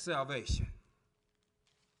salvation.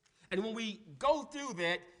 And when we go through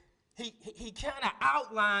that, he kind of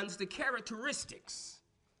outlines the characteristics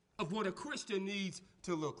of what a Christian needs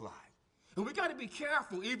to look like. And we got to be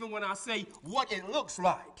careful even when I say what it looks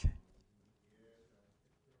like.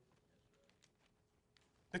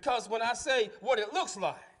 Because when I say what it looks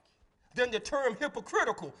like, then the term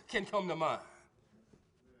hypocritical can come to mind.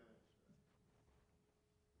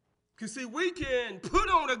 Because see, we can put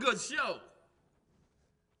on a good show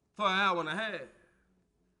for an hour and a half.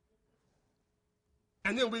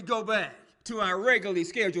 And then we go back to our regularly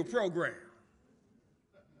scheduled program.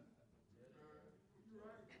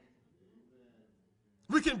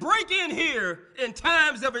 We can break in here in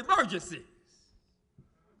times of emergency.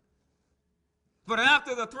 But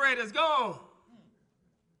after the thread is gone,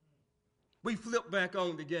 we flip back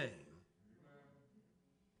on the game.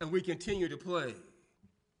 And we continue to play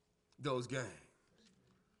those games.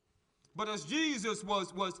 But as Jesus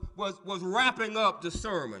was wrapping up the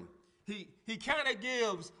sermon, he kind of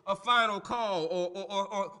gives a final call,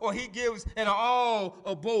 or he gives an all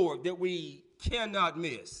aboard that we cannot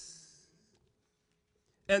miss.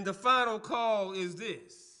 And the final call is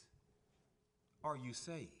this: are you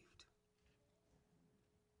saved?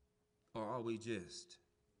 Or are we just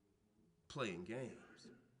playing games?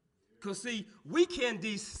 Because see, we can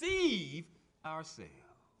deceive ourselves.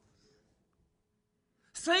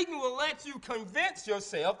 Satan will let you convince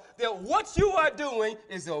yourself that what you are doing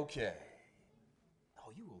is okay.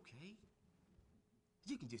 Oh, you okay?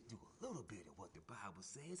 You can just do a little bit of what the Bible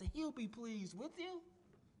says and he'll be pleased with you.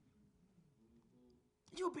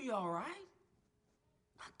 You'll be all right.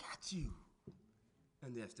 I got you.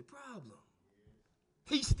 And that's the problem.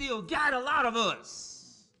 He still got a lot of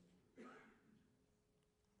us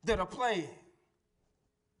that are playing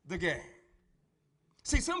the game.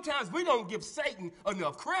 See, sometimes we don't give Satan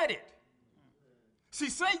enough credit. See,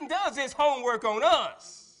 Satan does his homework on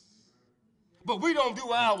us, but we don't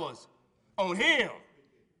do ours on him.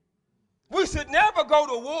 We should never go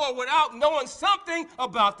to war without knowing something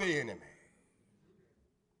about the enemy.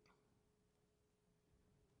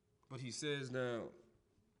 But he says now,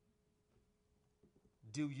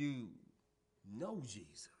 do you know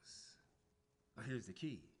Jesus? Well, here's the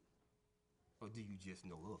key. Or do you just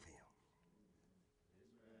know of him?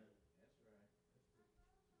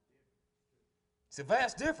 It's a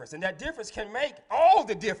vast difference, and that difference can make all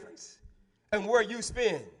the difference in where you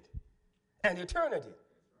spend an eternity.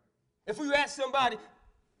 If we ask somebody,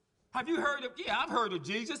 have you heard of, yeah, I've heard of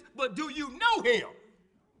Jesus, but do you know him?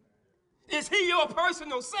 Is he your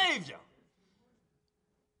personal savior?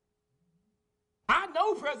 I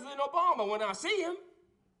know President Obama when I see him.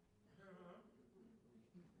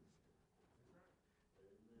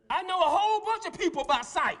 I know a whole bunch of people by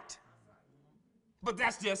sight, but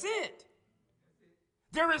that's just it.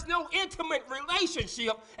 There is no intimate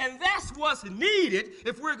relationship, and that's what's needed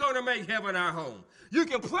if we're going to make heaven our home. You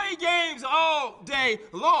can play games all day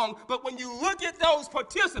long, but when you look at those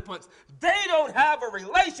participants, they don't have a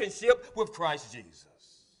relationship with Christ Jesus.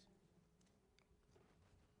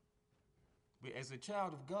 But as a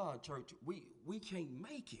child of God, church, we can't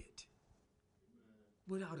make it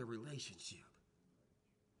without a relationship.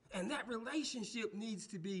 And that relationship needs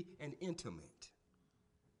to be an intimate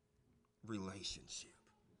relationship.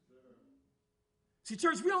 See,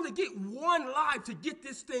 church, we only get one life to get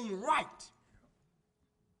this thing right.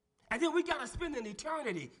 And then we got to spend an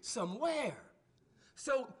eternity somewhere.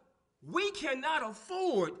 So we cannot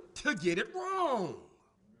afford to get it wrong.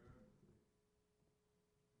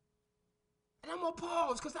 And I'm going to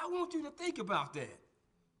pause because I want you to think about that.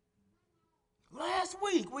 Last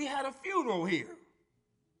week we had a funeral here.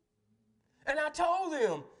 And I told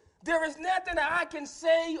them, there is nothing that I can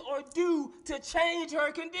say or do to change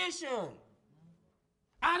her condition.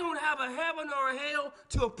 I don't have a heaven or a hell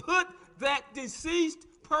to put that deceased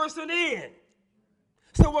person in.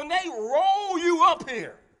 So when they roll you up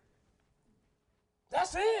here,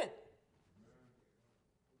 that's it.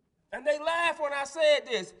 And they laughed when I said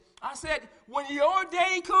this. I said, when your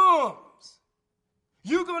day comes,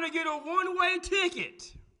 you're going to get a one-way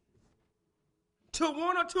ticket to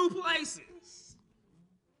one or two places.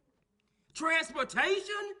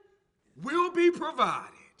 Transportation will be provided.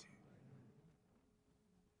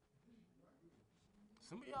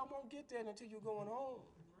 Some of y'all won't get that until you're going home.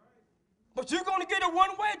 But you're going to get a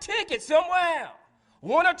one-way ticket somewhere,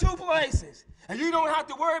 one or two places. And you don't have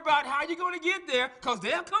to worry about how you're going to get there because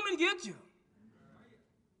they'll come and get you.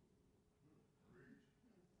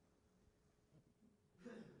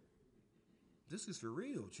 This is for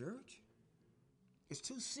real, church. It's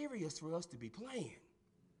too serious for us to be playing.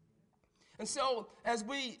 And so, as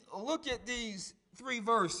we look at these three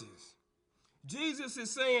verses, Jesus is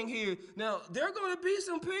saying here, now, there are going to be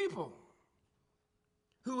some people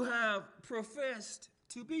who have professed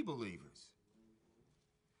to be believers.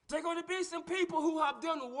 There are going to be some people who have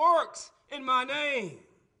done works in my name,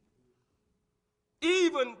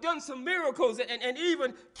 even done some miracles and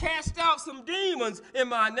even cast out some demons in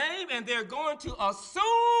my name, and they're going to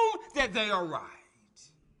assume that they are right.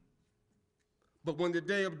 But when the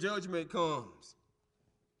day of judgment comes,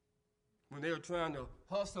 when they're trying to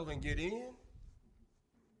hustle and get in,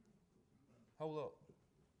 hold up.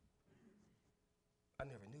 I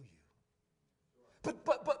never knew you.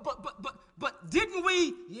 But didn't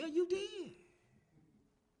we? Yeah, you did.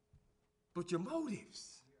 But your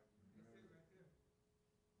motives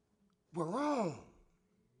were wrong.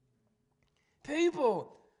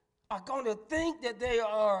 People are going to think that they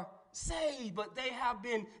are saved, but they have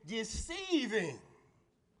been deceiving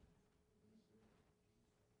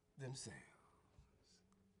themselves.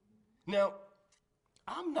 Now,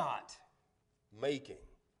 I'm not making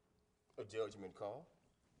a judgment call.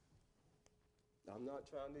 I'm not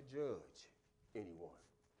trying to judge anyone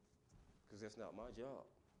because that's not my job.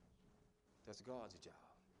 That's God's job.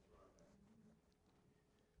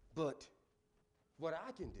 But what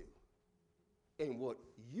I can do and what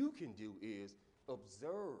you can do is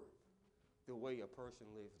observe the way a person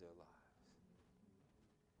lives their lives.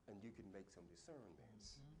 And you can make some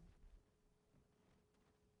discernments.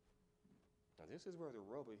 Now, this is where the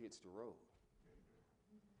rubber hits the road.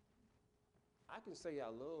 I can say I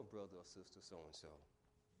love brother or sister so-and-so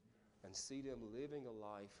and see them living a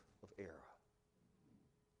life of error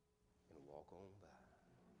and walk on by.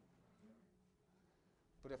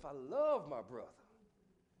 But if I love my brother,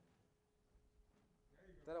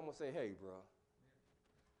 then I'm going to say, hey, bro,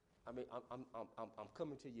 I mean, I'm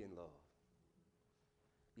coming to you in love.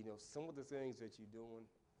 You know, some of the things that you're doing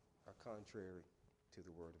are contrary to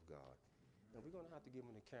the Word of God. And we're going to have to give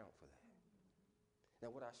an account for that. Now,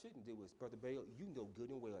 what I shouldn't do is, Brother Bale, you know good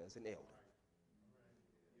and well as an elder.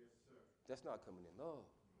 That's not coming in love.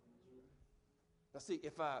 Now, see,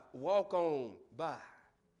 if I walk on by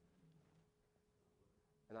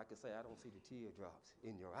And I can say, I don't see the teardrops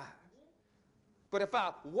in your eyes. But if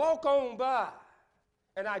I walk on by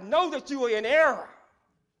and I know that you are in error,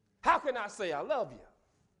 how can I say I love you?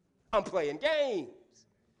 I'm playing games.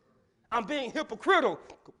 I'm being hypocritical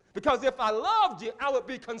because if I loved you, I would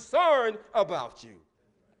be concerned about you.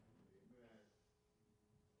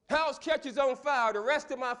 House catches on fire. The rest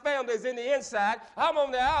of my family is in the inside. I'm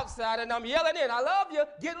on the outside, and I'm yelling in, I love you.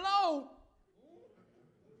 Get low.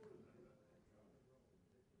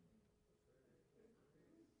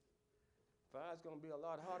 Fire's going to be a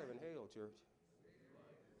lot hotter than hell, church.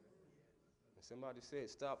 And somebody said,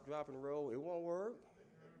 stop, drop, and roll. It won't work.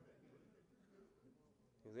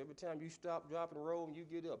 Because every time you stop, drop, and roll, and you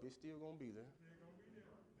get up, it's still going to be there.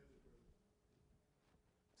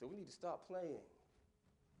 So we need to stop playing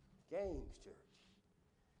games, church,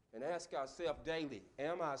 and ask ourselves daily,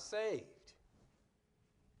 am I saved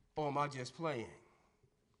or am I just playing,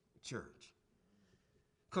 church?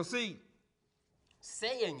 Because see,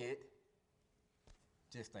 saying it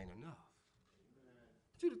just ain't enough.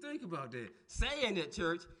 I want you to think about that. Saying it,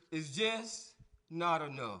 church, is just not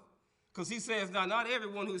enough. Because he says, now, not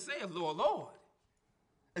everyone who says, Lord, Lord,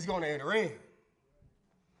 is going to enter in.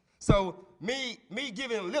 So me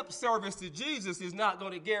giving lip service to Jesus is not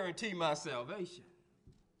going to guarantee my salvation.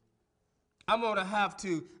 I'm going to have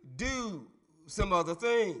to do some other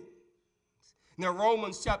things. Now,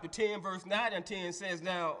 Romans chapter 10, verse 9 and 10 says,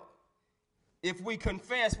 now, if we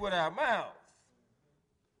confess with our mouth,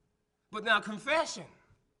 but now confession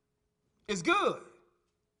is good.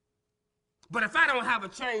 But if I don't have a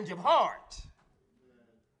change of heart,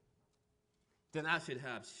 then I should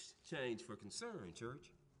have change for concern, church.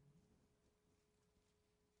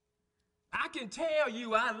 I can tell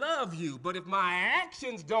you I love you, but if my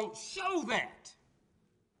actions don't show that,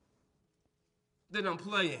 then I'm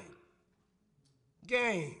playing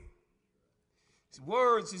game.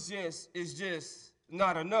 Words is just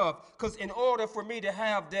not enough. Because in order for me to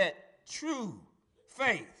have that true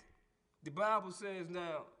faith, the Bible says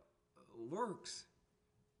now, works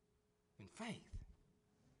and faith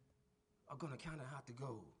are going to kind of have to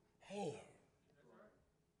go hand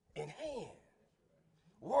in hand.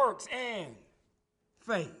 Works and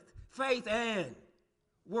faith. Faith and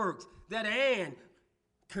works. That and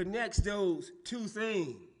connects those two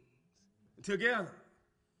things together.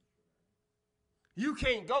 You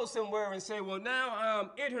can't go somewhere and say, well, now I'm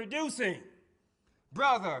introducing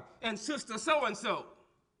brother and sister so-and-so.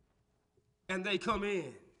 And they come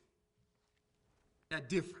in at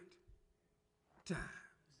different times.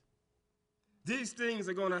 These things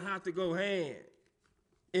are going to have to go hand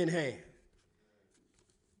in hand.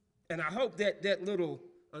 And I hope that little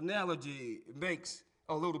analogy makes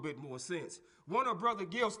a little bit more sense. One of Brother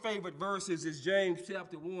Gil's favorite verses is James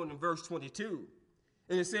chapter 1 and verse 22.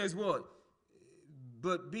 And it says what?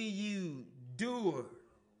 But be you doers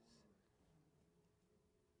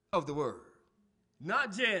of the word,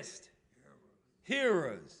 not just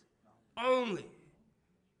hearers only.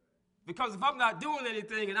 Because if I'm not doing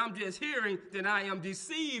anything and I'm just hearing, then I am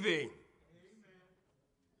deceiving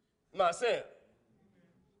myself.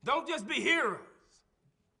 Don't just be hearers.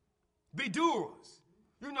 Be doers.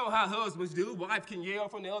 You know how husbands do. Wife can yell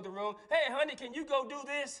from the other room, hey, honey, can you go do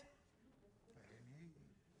this?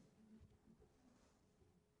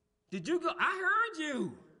 Did you go? I heard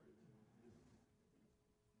you.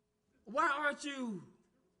 Why aren't you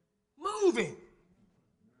moving?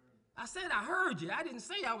 I said I heard you. I didn't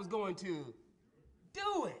say I was going to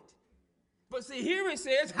do it. But see, here it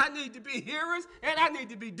says I need to be hearers and I need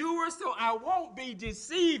to be doers so I won't be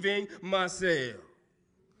deceiving myself.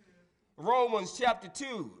 Romans chapter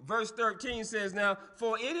 2, verse 13 says, now,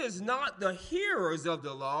 for it is not the hearers of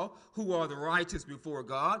the law who are the righteous before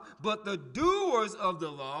God, but the doers of the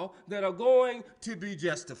law that are going to be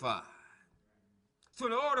justified. So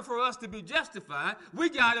in order for us to be justified, we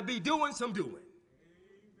got to be doing some doing.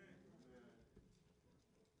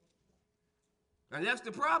 And that's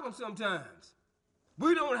the problem sometimes.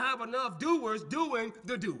 We don't have enough doers doing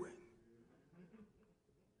the doing.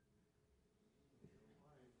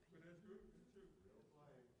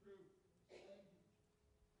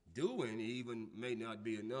 Doing even may not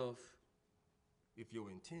be enough if your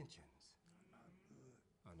intentions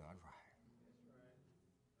are not right.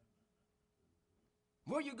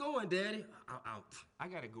 Where you going, Daddy? I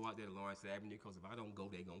got to go out there to Lawrence Avenue because if I don't go,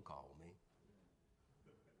 they're going to call me.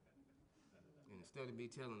 And instead of me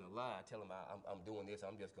telling a lie, tell them I'm doing this,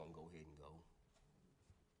 I'm just going to go ahead and go.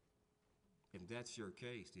 If that's your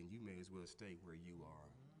case, then you may as well stay where you are,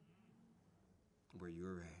 where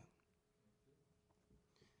you're at.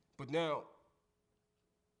 But now,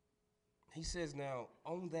 he says now,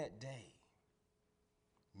 on that day,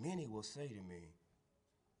 many will say to me,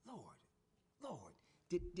 Lord, Lord,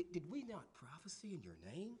 did we not prophesy in your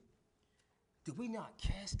name? Did we not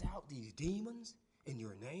cast out these demons in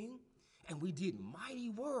your name? And we did mighty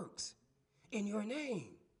works in your name.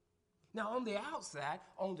 Now, on the outside,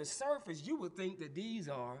 on the surface, you would think that these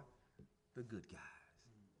are the good guys.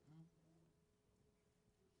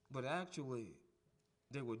 But actually,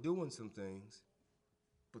 they were doing some things,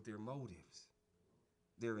 but their motives,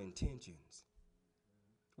 their intentions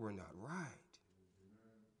were not right.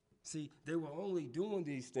 See, they were only doing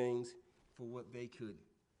these things for what they could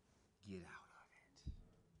get out of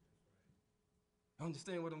it.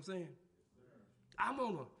 Understand what I'm saying? I'm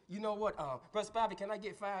on a, you know what, Brother Bobby, can I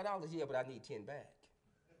get $5? Yeah, but I need 10 back.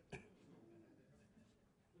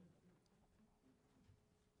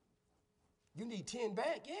 You need 10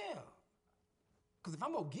 back? Yeah. Because if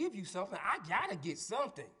I'm going to give you something, I got to get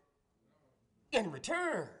something in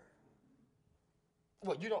return.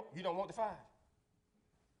 What, you don't want the 5?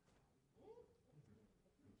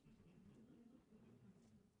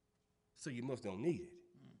 So you must don't need it.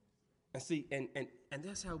 And see, and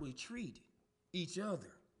that's how we treat each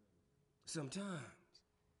other sometimes.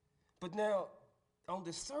 But now, on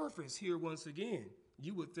the surface here, once again,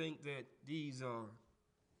 you would think that these are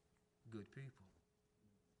good people.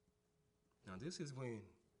 Now, this is when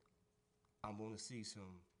I'm going to see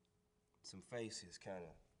some faces kind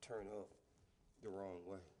of turn up the wrong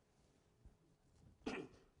way.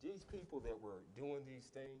 These people that were doing these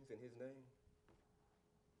things in his name,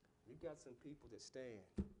 you've got some people that stand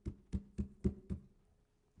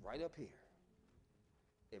right up here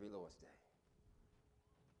every Lord's Day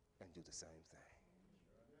and do the same thing.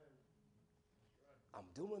 I'm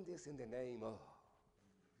doing this in the name of.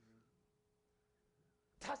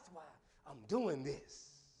 That's why I'm doing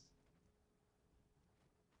this.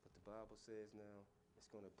 But the Bible says now it's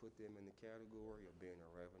going to put them in the category of being a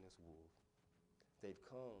ravenous wolf. They've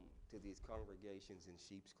come to these congregations in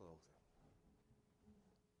sheep's clothing,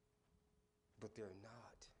 but they're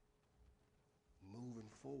not moving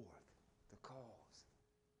forth the cause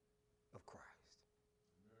of Christ.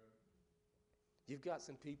 You've got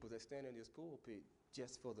some people that stand in this pulpit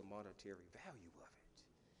just for the monetary value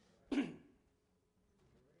of it.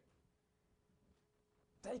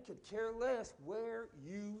 They could care less where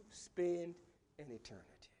you spend an eternity.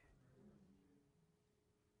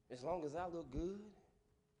 As long as I look good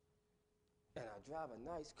and I drive a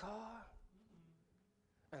nice car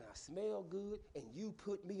and I smell good and you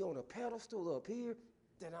put me on a pedestal up here,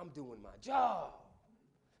 then I'm doing my job.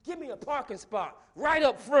 Give me a parking spot right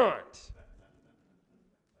up front.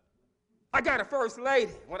 I got a first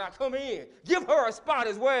lady. When I come in, give her a spot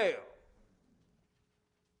as well.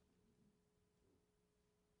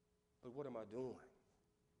 But what am I doing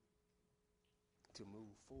to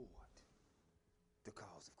move forward the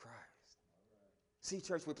cause of Christ? See,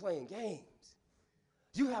 church, we're playing games.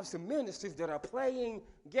 You have some ministers that are playing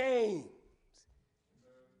games.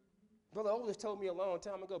 Brother Oldest told me a long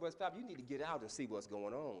time ago, Brother Stop, you need to get out and see what's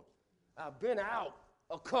going on. I've been out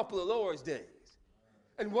a couple of Lord's days,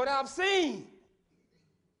 and what I've seen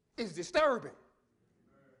is disturbing.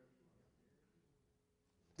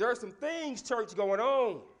 There are some things, church, going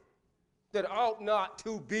on that ought not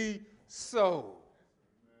to be so.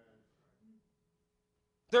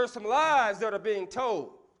 There are some lies that are being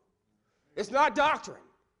told. It's not doctrine.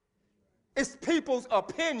 It's people's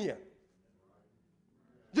opinion.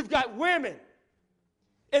 You've got women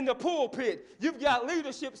in the pulpit. You've got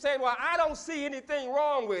leadership saying, well, I don't see anything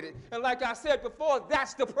wrong with it. And like I said before,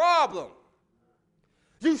 that's the problem.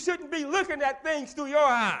 You shouldn't be looking at things through your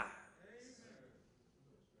eyes.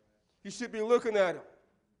 You should be looking at them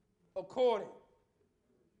according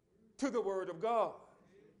to the Word of God.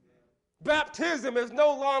 Baptism is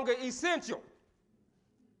no longer essential.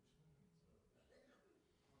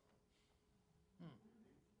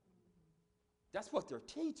 That's what they're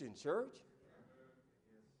teaching, church.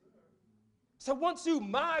 So once you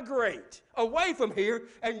migrate away from here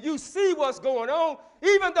and you see what's going on,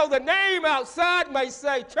 even though the name outside may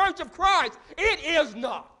say Church of Christ, it is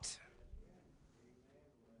not.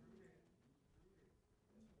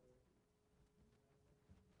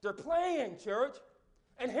 They're playing, church.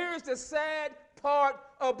 And here's the sad part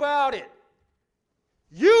about it.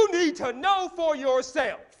 You need to know for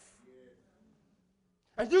yourself.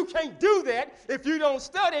 And you can't do that if you don't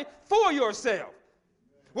study for yourself.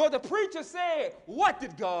 Well, the preacher said, what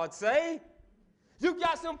did God say? You've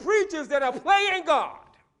got some preachers that are playing God.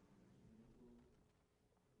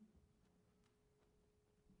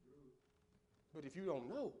 But if you don't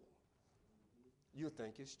know, you'll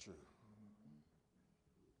think it's true.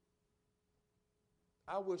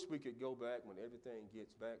 I wish we could go back when everything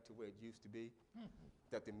gets back to where it used to be,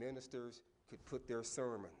 that the ministers could put their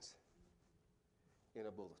sermons in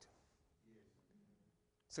a bulletin.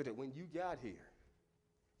 So that when you got here,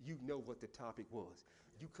 you know what the topic was.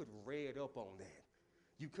 You could have read up on that.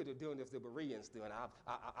 You could have done as the Bereans done.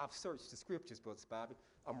 I've searched the scriptures, Brother Spivey.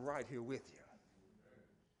 I'm right here with you.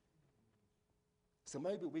 So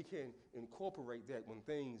maybe we can incorporate that when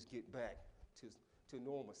things get back to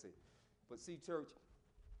normalcy. But see, church,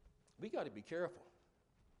 we got to be careful.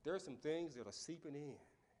 There are some things that are seeping in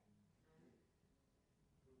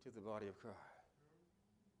to the body of Christ.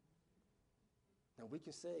 Now we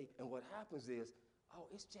can say, and what happens is, oh,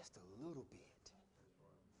 it's just a little bit.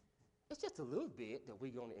 It's just a little bit that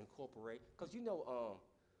we're going to incorporate. Because you know,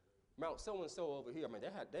 Mount so-and-so over here, I mean,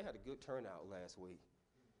 they had a good turnout last week.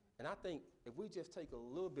 And I think if we just take a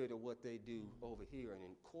little bit of what they do over here and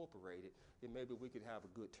incorporate it, then maybe we could have a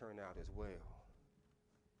good turnout as well.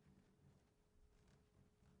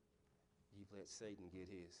 You've let Satan get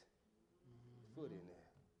his foot in there.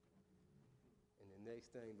 And the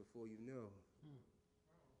next thing before you know,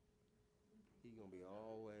 he's going to be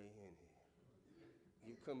all the way in here.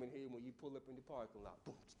 You come in here when you pull up in the parking lot,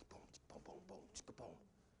 boom, chicka, boom, chicka, boom, boom, chicka, boom.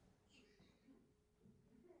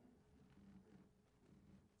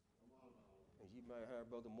 And you might have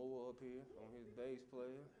Brother Moore up here on his bass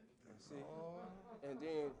player. See? And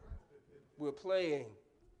then we're playing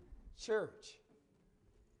church.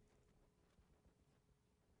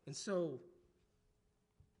 And so,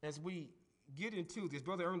 as we get into this,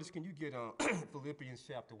 Brother Ernest, can you get Philippians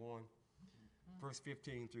chapter 1, verse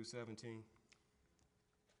 15 through 17?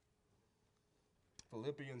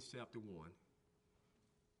 Philippians chapter 1.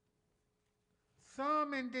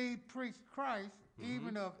 Some indeed preach Christ,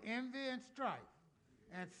 even of envy and strife,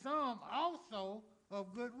 and some also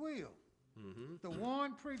of goodwill. The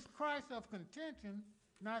one preached Christ of contention,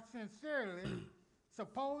 not sincerely,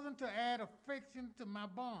 supposing to add affliction to my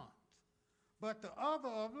bonds, but the other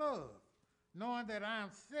of love, knowing that I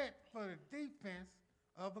am set for the defense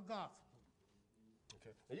of the gospel.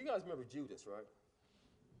 Okay. Now you guys remember Judas, right?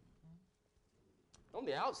 On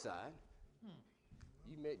the outside,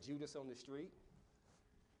 you met Judas on the street.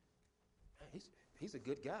 He's a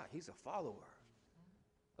good guy. He's a follower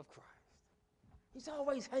of Christ. He's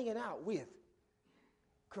always hanging out with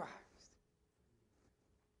Christ.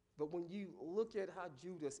 But when you look at how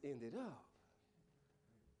Judas ended up,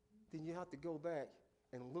 then you have to go back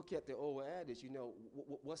and look at the old adage, you know,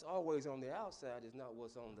 what's always on the outside is not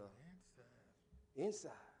what's on the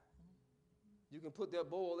inside. You can put that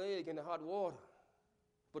boiled egg in the hot water,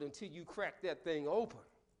 but until you crack that thing open,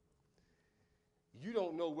 you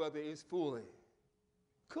don't know whether it's fully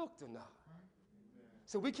cooked or not.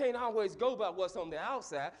 So we can't always go by what's on the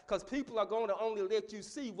outside, because people are going to only let you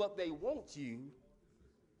see what they want you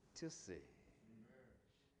to see.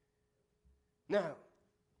 Now,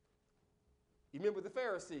 you remember the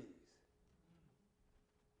Pharisees?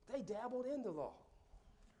 They dabbled in the law.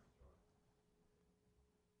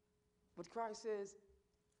 But Christ says,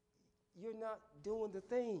 you're not doing the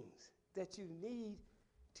things that you need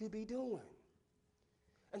to be doing.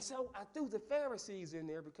 And so I threw the Pharisees in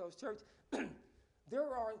there because, church, there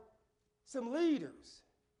are some leaders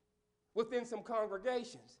within some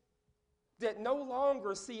congregations that no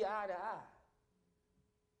longer see eye to eye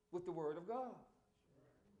with the Word of God.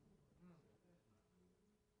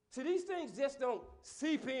 See, these things just don't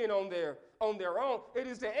seep in on their own. It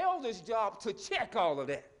is the elders' job to check all of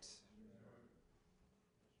that.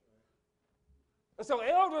 And so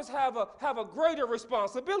elders have a greater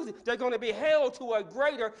responsibility. They're going to be held to a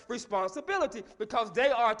greater responsibility because they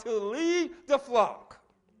are to lead the flock.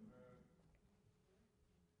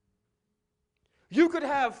 You could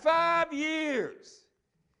have 5 years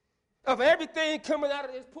of everything coming out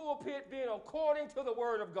of this pulpit being according to the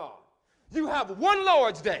Word of God. You have one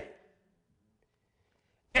Lord's Day,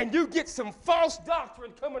 and you get some false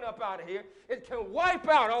doctrine coming up out of here. It can wipe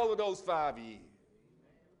out all of those 5 years.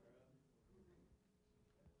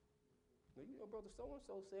 Now, you know, Brother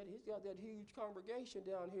so-and-so said he's got that huge congregation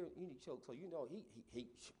down here. So you know,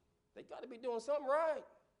 they got to be doing something right.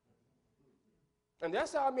 And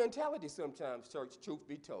that's our mentality sometimes, church, truth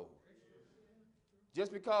be told.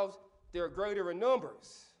 Just because they're greater in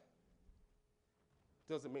numbers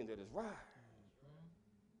doesn't mean that it's right.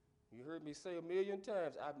 You heard me say 1,000,000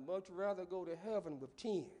 times, I'd much rather go to heaven with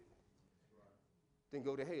 10 than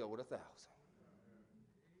go to hell with 1,000.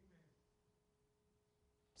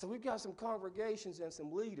 So we've got some congregations and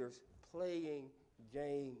some leaders playing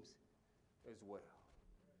games as well.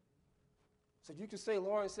 So you could say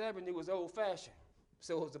Lawrence Ave was old-fashioned.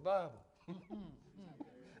 So was the Bible.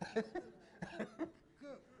 Good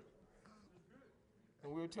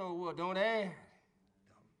And we're told, well, don't add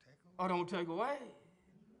or don't take away.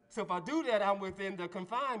 So if I do that, I'm within the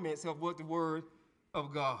confinements of what the Word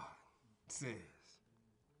of God says.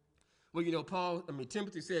 Well, you know,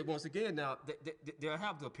 Timothy said once again now, they'll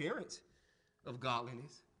have the appearance of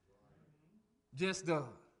godliness, just the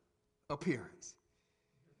appearance.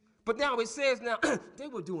 But now it says now, they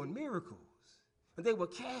were doing miracles, and they were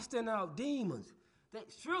casting out demons.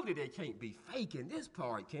 Surely they can't be faking this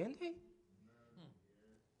part, can they?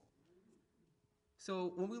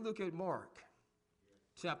 So when we look at Mark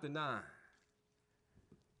chapter 9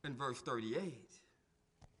 and verse 38,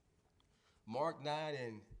 Mark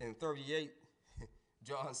 9 and 38,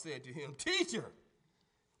 John said to him, "Teacher,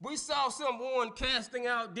 we saw someone casting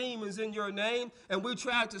out demons in your name, and we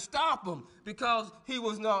tried to stop him because he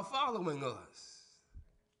was not following us."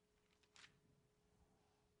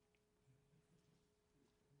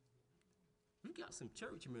 We got some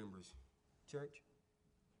church members, church,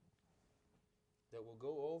 that will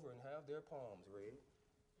go over and have their palms read.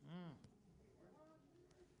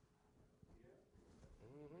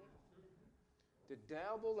 To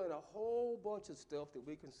dabble in a whole bunch of stuff that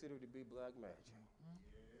we consider to be black magic.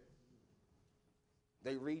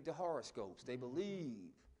 They read the horoscopes. They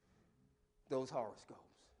believe those horoscopes.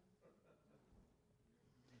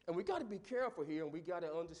 And we got to be careful here, and we got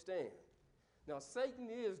to understand. Now, Satan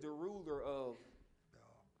is the ruler of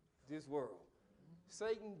this world.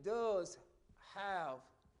 Satan does have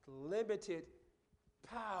limited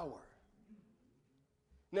power.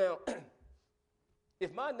 Now,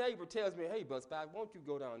 if my neighbor tells me, "Hey, Bud Spike, won't you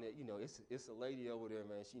go down there? You know, it's a lady over there,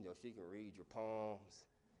 man. She can read your palms,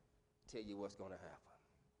 tell you what's going to happen."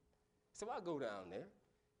 So I go down there,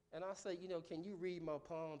 and I say, "Can you read my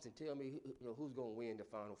palms and tell me who's going to win the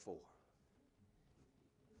Final Four?"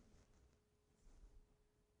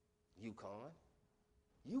 UConn.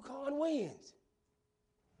 UConn wins.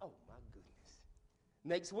 Oh, my goodness.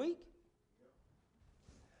 Next week?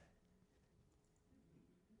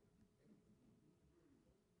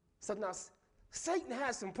 So now, Satan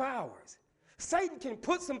has some powers. Satan can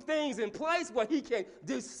put some things in place where he can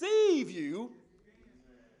deceive you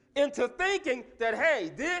into thinking that, hey,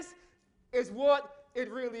 this is what it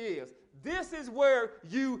really is. This is where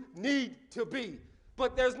you need to be.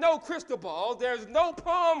 But there's no crystal ball, there's no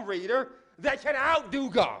palm reader that can outdo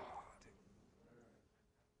God.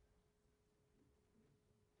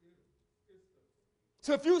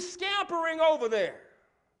 So if you're scampering over there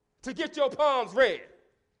to get your palms read,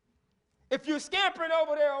 if you're scampering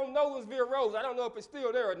over there on Nolensville Road, I don't know if it's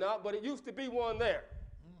still there or not, but it used to be one there.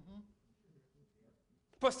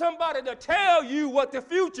 For somebody to tell you what the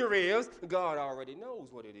future is, God already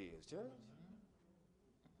knows what it is, church.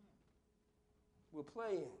 We're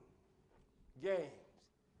playing games.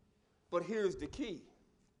 But here's the key.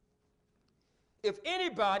 If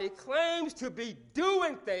anybody claims to be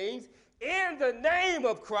doing things in the name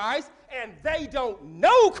of Christ and they don't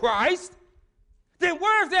know Christ, then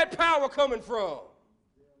where's that power coming from?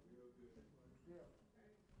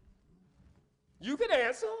 You can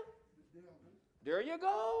answer. There you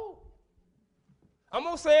go. I'm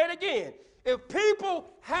going to say it again. If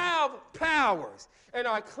people have powers and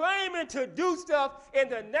are claiming to do stuff in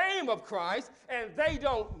the name of Christ and they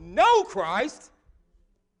don't know Christ,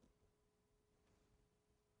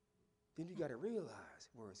 then you got to realize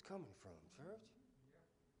where it's coming from, church.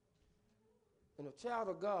 And a child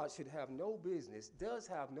of God should have no business, does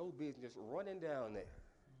have no business running down there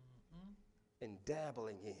and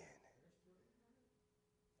dabbling in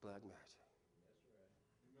black magic.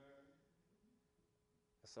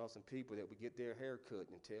 I saw some people that would get their hair cut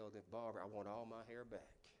and tell the barber, "I want all my hair back."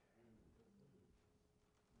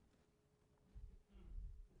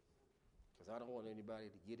 Because I don't want anybody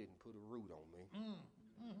to get it and put a root on me.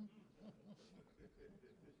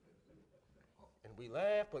 And we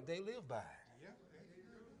laugh, but they live by it.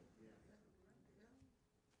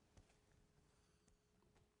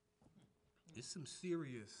 It's some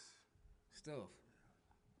serious stuff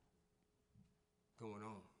going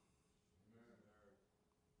on.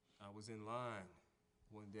 I was in line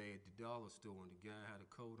one day at the dollar store, and the guy had a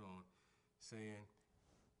coat on saying,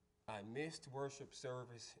 "I missed worship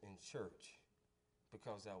service in church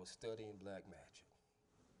because I was studying black magic."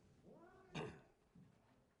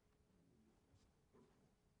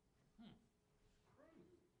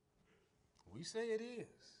 We say it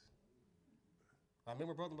is. I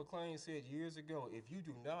remember Brother McLean said years ago, if you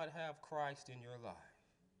do not have Christ in your life,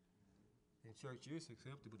 in church, it's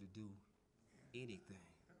acceptable to do anything.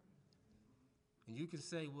 And you can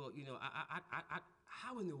say, well,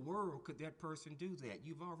 how in the world could that person do that?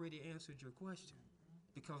 You've already answered your question.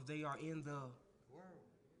 Because they are in the world.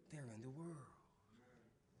 They're in the world.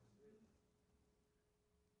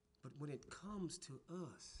 But when it comes to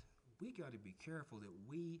us, we got to be careful that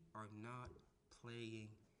we are not playing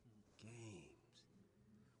games.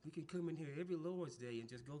 We can come in here every Lord's Day and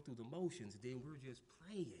just go through the motions, and then we're just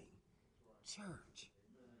playing church.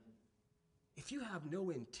 If you have no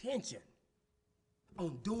intention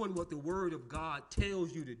on doing what the Word of God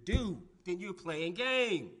tells you to do, then you're playing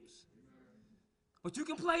games. But you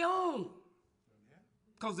can play on,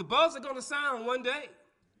 because the buzz are going to sound one day.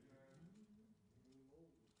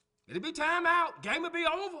 It'll be time out. Game will be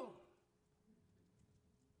over.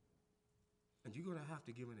 And you're going to have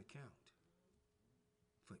to give an account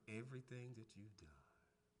for everything that you've done.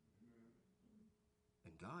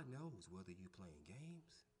 And God knows whether you're playing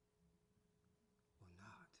games or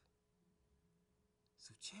not.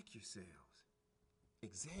 So check yourselves.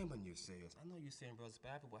 Examine yourselves. I know you're saying, Brother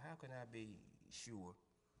Spafford, well, how can I be sure?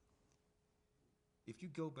 If you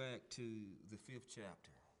go back to the 5th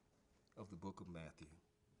chapter of the book of Matthew,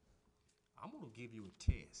 I'm going to give you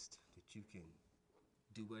a test that you can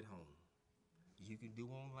do at home. You can do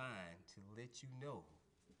online to let you know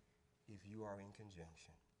if you are in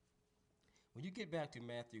conjunction. When you get back to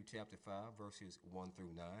Matthew chapter 5, verses 1 through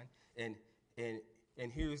 9,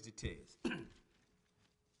 and here's the test.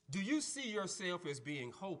 Do you see yourself as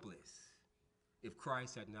being hopeless if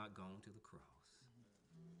Christ had not gone to the cross?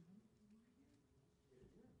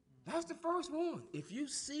 That's the first one. If you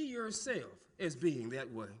see yourself as being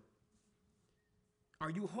that way, are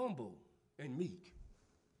you humble and meek?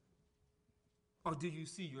 Or do you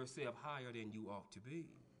see yourself higher than you ought to be?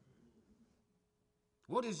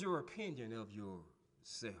 What is your opinion of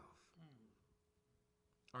yourself?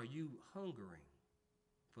 Are you hungering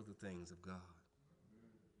for the things of God?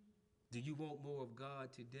 Do you want more of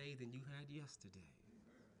God today than you had yesterday?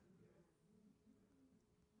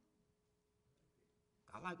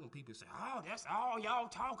 I like when people say, oh, that's all y'all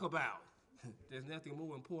talk about. There's nothing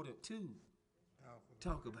more important to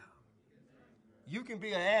talk about. You can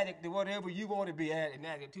be an addict to whatever you want to be an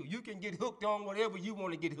addict to. You can get hooked on whatever you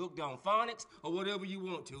want to get hooked on, phonics or whatever you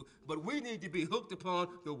want to, but we need to be hooked upon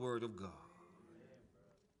the Word of God.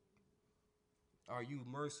 Are you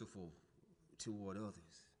merciful toward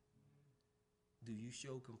others? Do you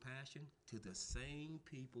show compassion to the same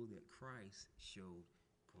people that Christ showed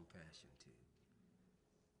compassion to?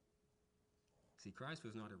 See, Christ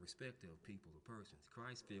was not a respecter of people or persons.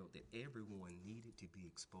 Christ felt that everyone needed to be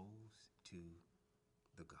exposed to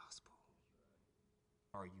the gospel.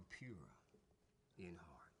 Are you pure in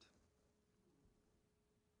heart?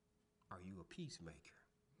 Are you a peacemaker?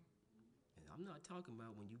 And I'm not talking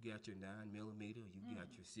about when you got your 9mm, you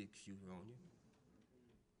got your 6-shooter on you.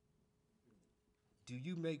 Do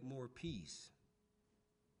you make more peace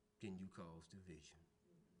than you cause division?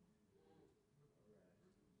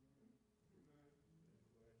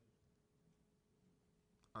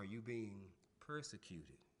 Are you being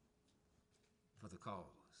persecuted for the cause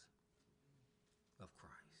of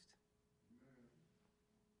Christ?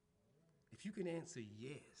 If you can answer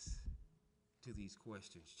yes to these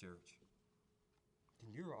questions, church,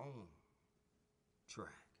 then you're on track.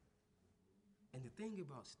 And the thing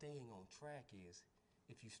about staying on track is,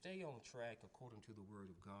 if you stay on track according to the Word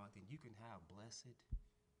of God, then you can have blessed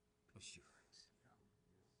assurance.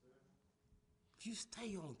 If you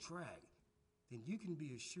stay on track, then you can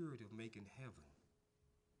be assured of making heaven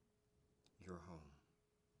your home.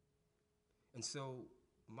 And so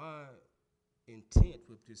my intent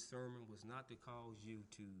with this sermon was not to cause you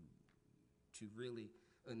to really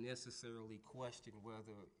unnecessarily question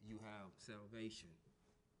whether you have salvation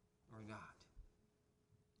or not.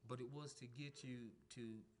 But it was to get you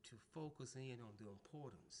to focus in on the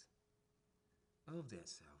importance of that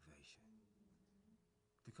salvation.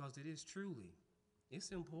 Because it is truly,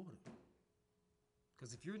 it's important.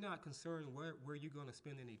 Because if you're not concerned where you're going to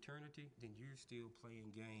spend an eternity, then you're still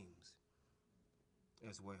playing games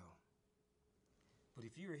as well. But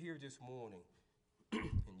if you're here this morning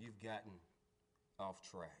and you've gotten off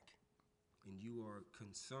track and you are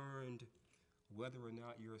concerned whether or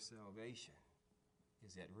not your salvation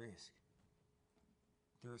is at risk,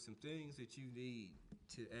 there are some things that you need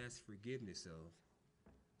to ask forgiveness of,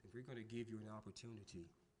 and we're going to give you an opportunity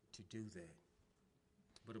to do that.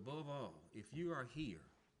 But above all, if you are here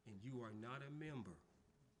and you are not a member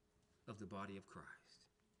of the body of Christ,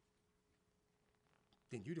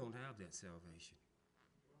 then you don't have that salvation.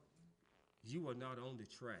 You are not on the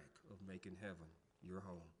track of making heaven your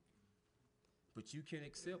home. But you can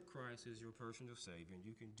accept Christ as your personal Savior, and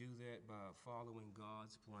you can do that by following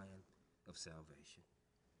God's plan of salvation,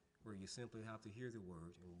 where you simply have to hear the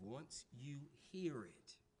word, and once you hear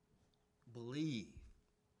it, believe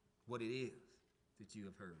what it is that you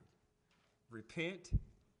have heard. Repent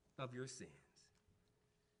of your sins.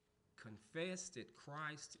 Confess that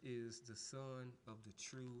Christ is the Son of the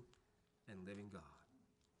true and living God.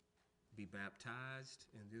 Be baptized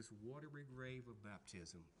in this watery grave of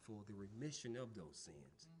baptism for the remission of those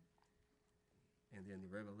sins. And then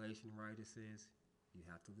the Revelation writer says you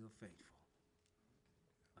have to live faithful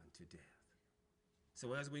unto death.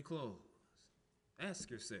 So as we close, ask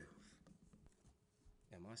yourself,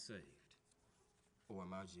 am I saved? Or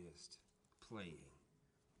am I just playing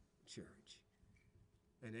church?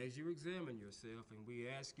 And as you examine yourself, and we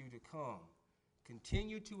ask you to come,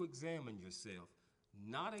 continue to examine yourself,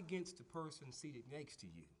 not against the person seated next to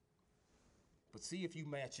you, but see if you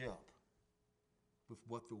match up with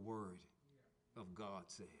what the Word of God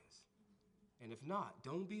says. And if not,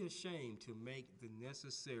 don't be ashamed to make the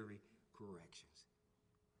necessary corrections.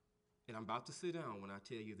 And I'm about to sit down when I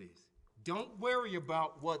tell you this. Don't worry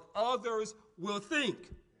about what others will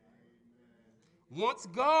think. Once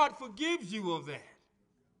God forgives you of that,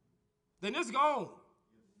 then it's gone.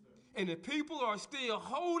 And if people are still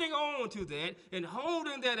holding on to that and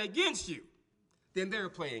holding that against you, then they're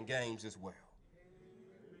playing games as well.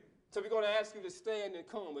 So we're going to ask you to stand and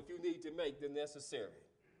come if you need to make the necessary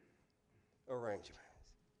arrangements.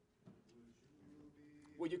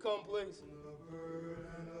 Will you come, please?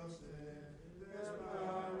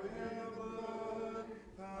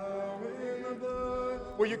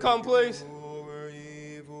 Will you come, please? Over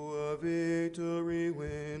evil a victory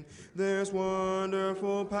win. There's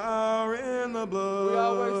wonderful power in the blood. We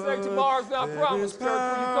always say tomorrow's not promised, church.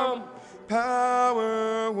 Will you come?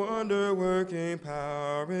 Power, wonder-working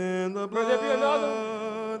power in the blood Will there be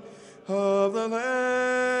another? of the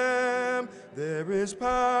Lamb. There is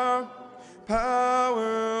power,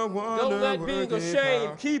 power, Don't let being wonder-working ashamed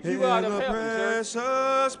power keep you out of in the heaven, church.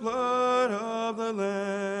 precious blood of the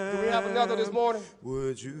Lamb. Do we have another this morning?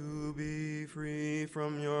 Would you be free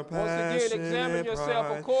from your Once again, examine passion yourself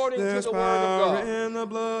pride? according to There's the Word of power God. in the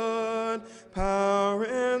blood, power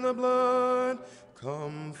in the blood.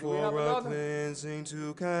 Come we have for a another? cleansing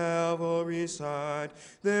to Calvary's side.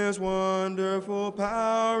 There's wonderful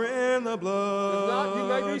power in the blood. If not, you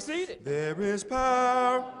may be seated. There is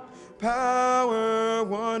power, power,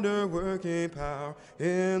 wonder-working power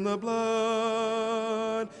in the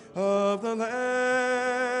blood of the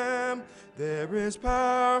Lamb. There is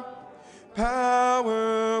power,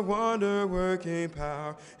 power, wonder-working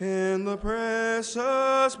power in the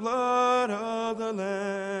precious blood of the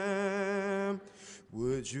Lamb.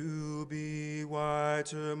 Would you be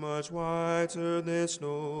whiter, much whiter than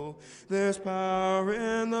snow? There's power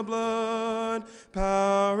in the blood,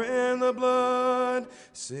 power in the blood.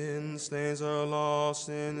 Sin stains are lost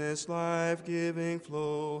in this life-giving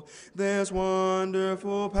flow. There's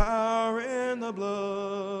wonderful power in the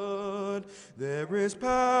blood. There is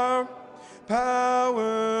power,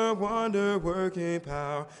 power, wonder-working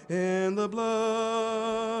power in the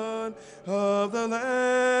blood of the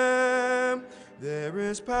Lamb. There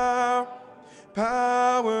is power,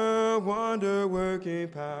 power, wonder-working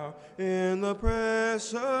power in the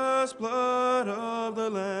precious blood of the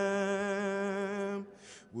Lamb.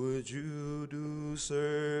 Would you do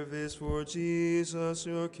service for Jesus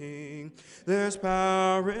your King? There's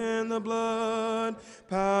power in the blood,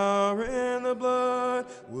 power in the blood.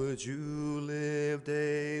 Would you live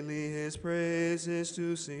daily his praises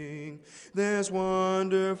to sing? There's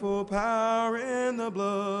wonderful power in the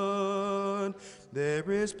blood. There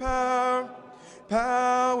is power,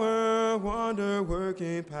 power,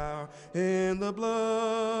 wonder-working power in the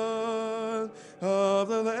blood of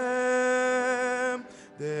the Lamb.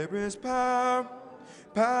 There is power,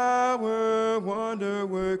 power,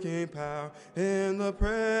 wonder-working power in the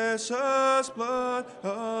precious blood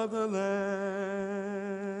of the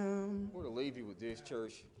Lamb. I want to leave you with this,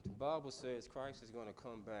 church. The Bible says Christ is going to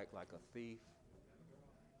come back like a thief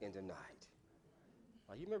in the night.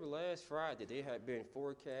 You remember last Friday they had been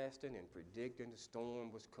forecasting and predicting the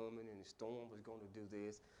storm was coming and the storm was going to do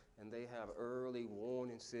this, and they have early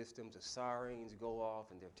warning systems, the sirens go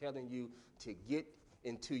off, and they're telling you to get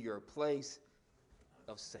into your place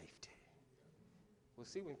of safety. Well,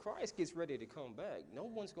 see, when Christ gets ready to come back, no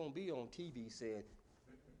one's going to be on TV saying,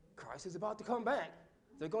 Christ is about to come back.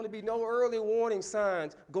 There are going to be no early warning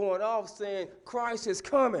signs going off saying, Christ is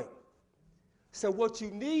coming. So what you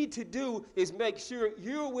need to do is make sure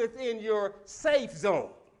you're within your safe zone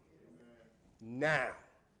now.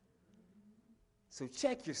 So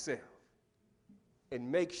check yourself and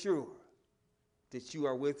make sure that you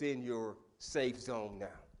are within your safe zone now.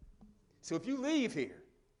 So if you leave here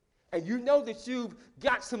and you know that you've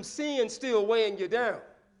got some sin still weighing you down,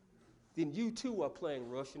 then you too are playing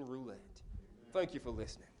Russian roulette. Thank you for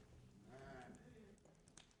listening.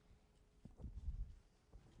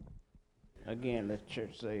 Again, the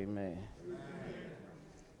church say amen.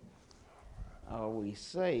 Are we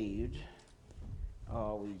saved, or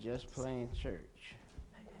are we just playing church?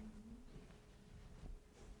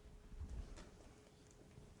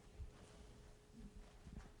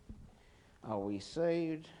 Are we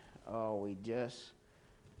saved, or are we just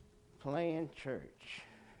playing church?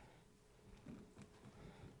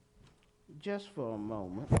 Just for a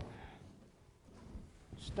moment,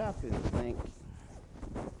 stop and think.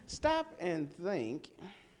 Stop and think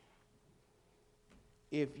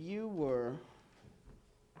if you were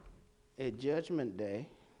at Judgment Day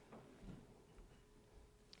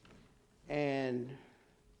and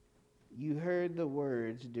you heard the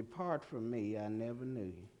words, "Depart from me, I never knew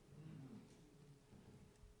you."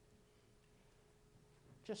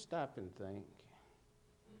 Just stop and think.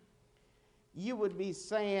 You would be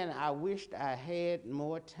saying, "I wished I had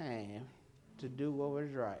more time to do what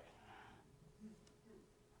was right."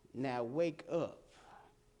 Now wake up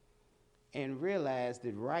and realize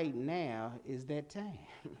that right now is that time.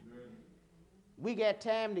 We got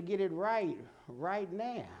time to get it right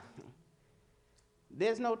now.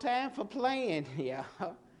 There's no time for playing,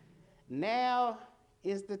 y'all. Now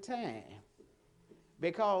is the time.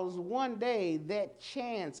 Because one day that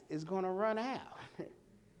chance is going to run out.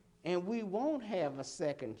 And we won't have a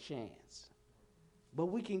second chance. But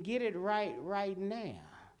we can get it right now.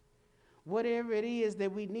 Whatever it is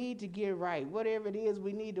that we need to get right, whatever it is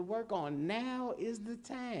we need to work on, now is the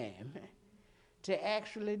time to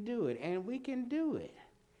actually do it. And we can do it.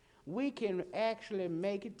 We can actually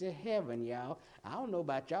make it to heaven, y'all. I don't know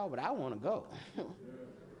about y'all, but I want to go.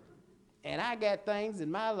 And I got things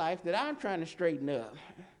in my life that I'm trying to straighten up.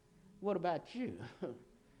 What about you?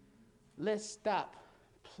 Let's stop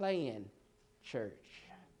playing church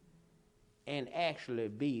and actually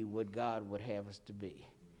be what God would have us to be.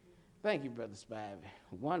 Thank you, Brother Spivey.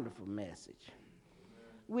 Wonderful message.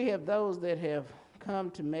 We have those that have come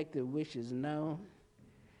to make their wishes known.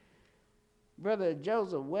 Brother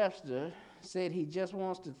Joseph Webster said he just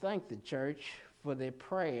wants to thank the church for their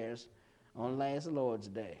prayers on last Lord's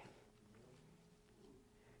Day.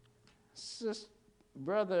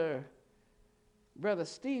 Brother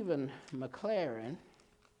Stephen McLaren,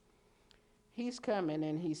 he's coming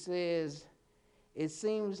and he says, "It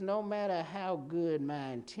seems no matter how good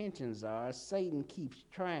my intentions are, Satan keeps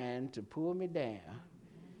trying to pull me down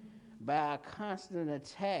by a constant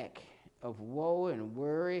attack of woe and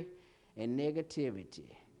worry and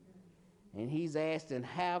negativity. And he's asking,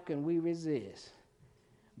 how can we resist?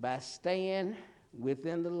 By staying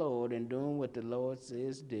within the Lord and doing what the Lord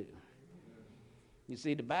says do." You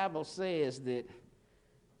see, the Bible says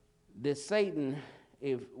that Satan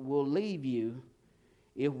will leave you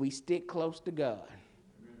if we stick close to God.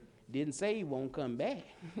 Didn't say he won't come back.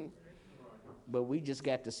 But we just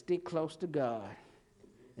got to stick close to God,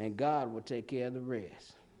 and God will take care of the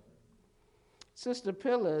rest. Sister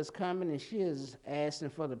Pillar is coming, and she is asking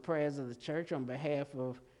for the prayers of the church on behalf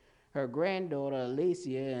of her granddaughter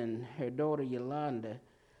Alicia and her daughter Yolanda,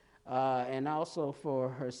 and also for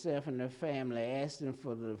herself and her family, asking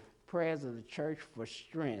for the prayers of the church for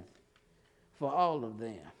strength for all of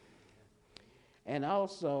them. And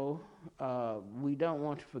also, we don't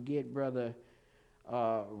want to forget Brother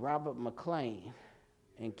Robert McLean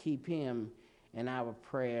and keep him in our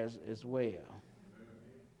prayers as well.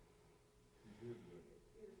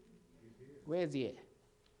 Where's he at?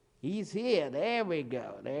 He's here. There we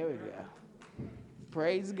go. There we go.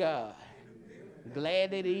 Praise God.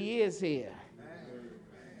 Glad that he is here.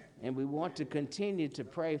 And we want to continue to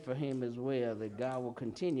pray for him as well, that God will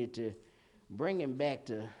continue to bring him back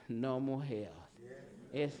to normal health.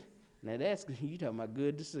 Now that's, you talking about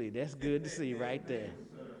good to see. That's good to see right there.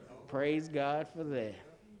 Praise God for that.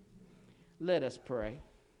 Let us pray.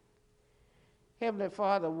 Heavenly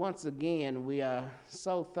Father, once again, we are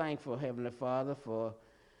so thankful, Heavenly Father, for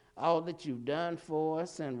all that you've done for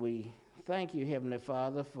us. And we thank you, Heavenly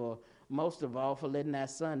Father, for most of all, for letting our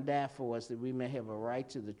Son die for us that we may have a right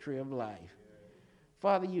to the tree of life.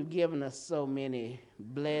 Father, you've given us so many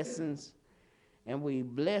blessings, and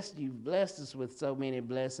you've blessed us with so many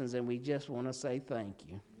blessings, and we just want to say thank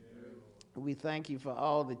you. We thank you for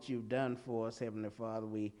all that you've done for us, Heavenly Father.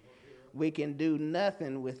 We can do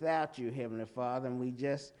nothing without you, Heavenly Father, and we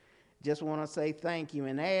just want to say thank you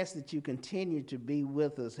and ask that you continue to be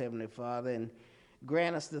with us, Heavenly Father, and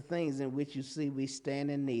grant us the things in which you see we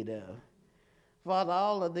stand in need of. Father,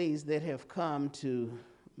 all of these that have come to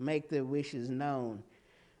make their wishes known,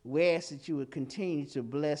 we ask that you would continue to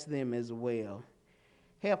bless them as well.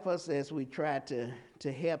 Help us as we try to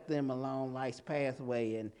help them along life's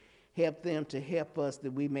pathway, and help them to help us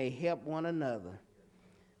that we may help one another.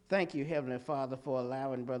 Thank you, Heavenly Father, for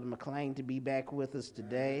allowing Brother McLean to be back with us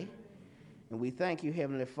today. And we thank you,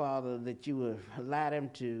 Heavenly Father, that you have allowed him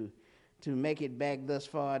to make it back thus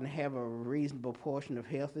far and have a reasonable portion of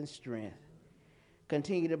health and strength.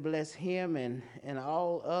 Continue to bless him and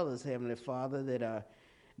all others, Heavenly Father, that are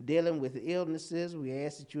dealing with illnesses. We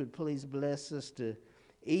ask that you would please bless Sister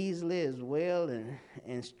Easley as well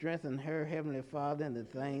and strengthen her, Heavenly Father, in the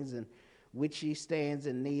things in which she stands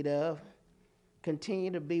in need of. Continue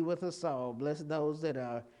to be with us all. Bless those that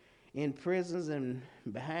are in prisons and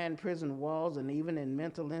behind prison walls and even in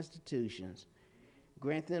mental institutions.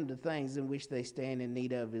 Grant them the things in which they stand in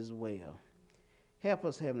need of as well. Help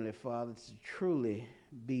us, Heavenly Father, to truly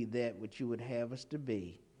be that which you would have us to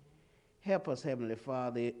be. Help us, Heavenly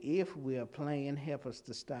Father, if we are playing, help us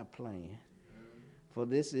to stop playing. For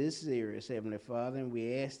this is serious, Heavenly Father, and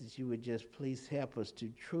we ask that you would just please help us to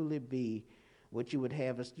truly be what you would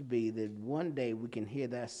have us to be, that one day we can hear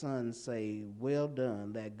thy Son say, "Well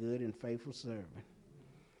done, thy good and faithful servant."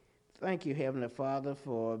 Thank you, Heavenly Father,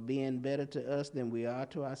 for being better to us than we are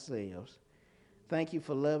to ourselves. Thank you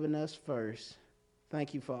for loving us first.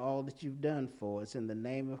 Thank you for all that you've done for us. In the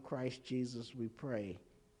name of Christ Jesus we pray.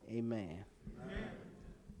 Amen.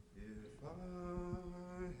 If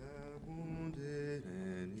I have wounded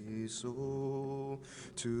any soul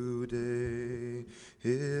today,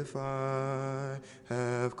 if I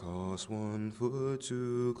have caused one foot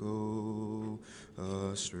to go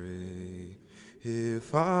astray,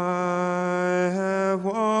 if I have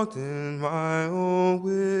walked in my own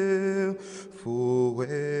willful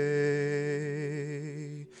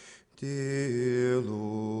way, dear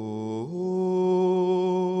Lord,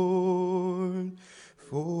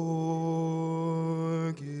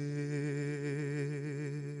 forgive.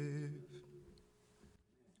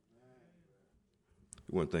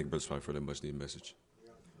 We want to thank Brother Spike for that much needed message.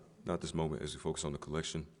 Now at this moment, as we focus on the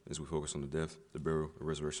collection, as we focus on the death, the burial, and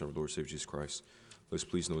resurrection of our Lord and Savior Jesus Christ, let's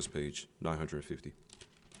please notice page 950.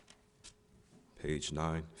 Page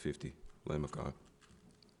 950, Lamb of God.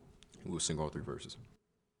 We'll sing all three verses.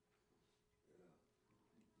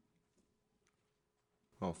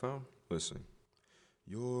 All found? Let's sing.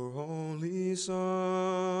 Your only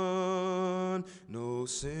Son, no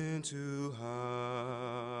sin to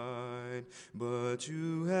hide, but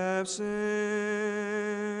you have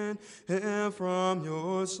sent him from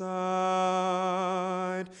your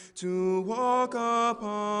side to walk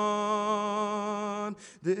upon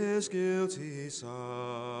this guilty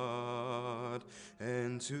sod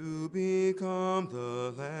and to become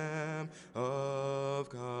the Lamb of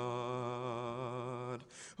God.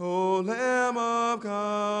 O Lamb of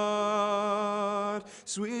God,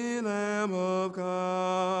 sweet Lamb of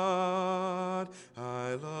God,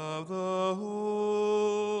 I love the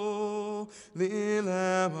holy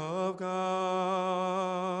Lamb of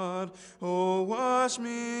God. Oh, wash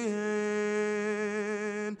me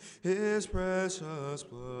in his precious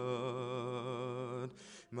blood,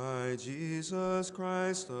 my Jesus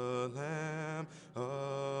Christ, the Lamb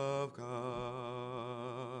of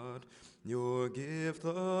God. Your gift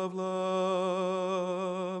of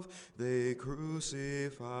love they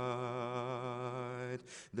crucified.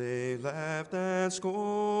 They laughed and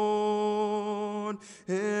scorned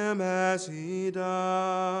him as he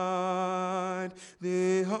died.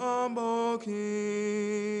 The humble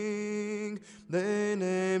king they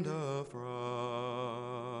named a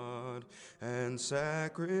fraud and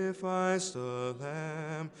sacrificed the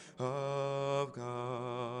Lamb of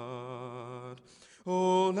God.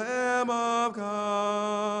 O Lamb of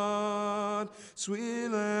God, sweet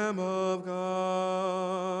Lamb of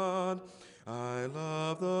God, I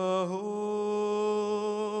love the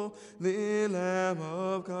holy Lamb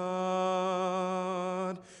of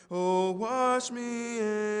God. Oh, wash me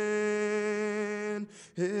in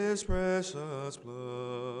his precious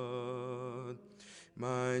blood,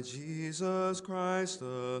 my Jesus Christ,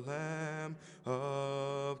 the Lamb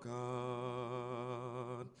of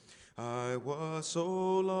God. I was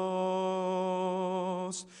so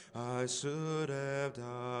lost, I should have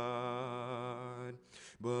died,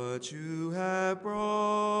 but you have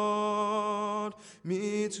brought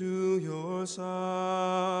me to your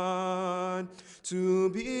side, to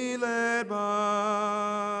be led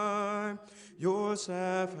by your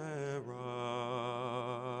staff and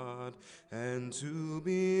rod, and to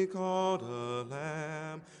be called a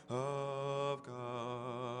Lamb of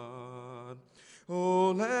God.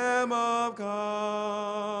 O Lamb of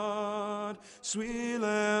God, sweet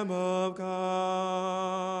Lamb of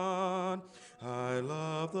God, I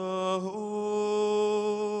love the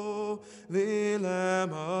holy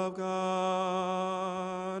Lamb of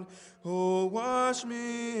God. Oh, wash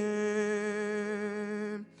me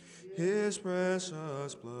in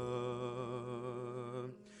precious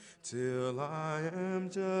blood, till I am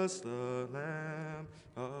just the Lamb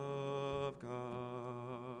of God.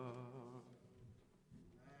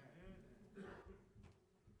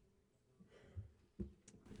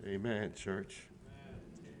 Amen, church.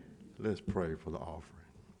 Let's pray for the offering.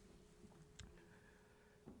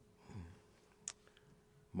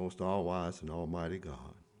 Most all-wise and almighty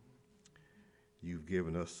God, you've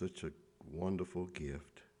given us such a wonderful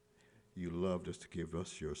gift. You loved us to give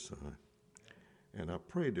us your Son. And I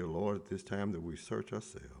pray, dear Lord, at this time that we search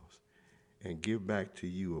ourselves and give back to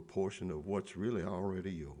you a portion of what's really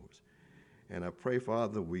already yours. And I pray,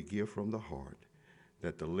 Father, we give from the heart,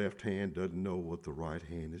 that the left hand doesn't know what the right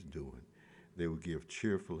hand is doing. They will give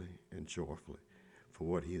cheerfully and joyfully for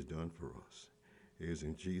what he has done for us. It is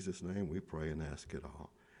in Jesus' name we pray and ask it all.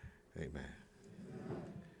 Amen.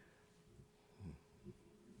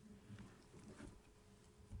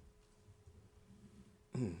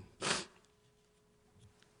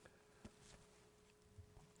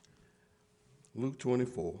 Luke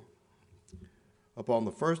 24. Upon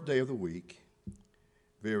the first day of the week,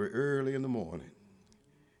 very early in the morning,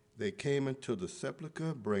 they came into the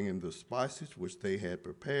sepulchre, bringing the spices which they had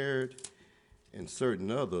prepared, and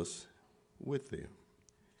certain others with them.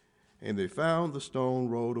 And they found the stone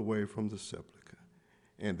rolled away from the sepulchre.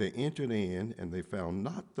 And they entered in, and they found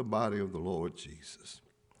not the body of the Lord Jesus.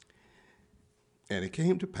 And it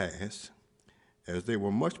came to pass, as they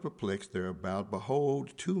were much perplexed thereabout,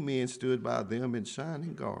 behold, two men stood by them in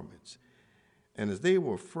shining garments. And as they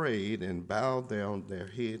were afraid and bowed down their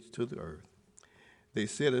heads to the earth, they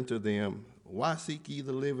said unto them, Why seek ye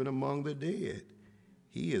the living among the dead?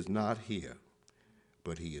 He is not here,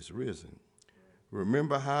 but he is risen.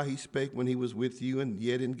 Remember how he spake when he was with you and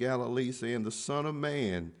yet in Galilee, saying, The Son of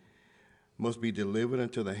Man must be delivered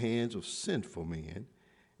into the hands of sinful men,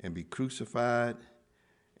 and be crucified,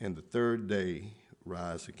 and the third day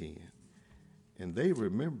rise again. And they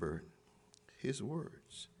remembered his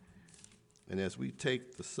words. And as we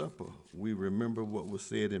take the supper, we remember what was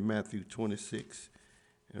said in Matthew 26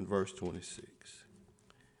 and verse 26.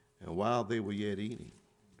 And while they were yet eating,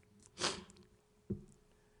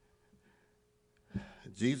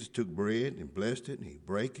 Jesus took bread and blessed it, and he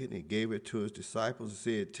brake it, and he gave it to his disciples and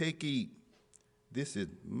said, Take, eat, this is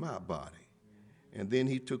my body. And then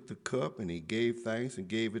he took the cup, and he gave thanks and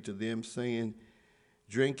gave it to them, saying,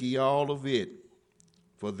 Drink ye all of it,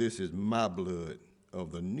 for this is my blood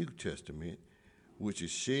of the New Testament, which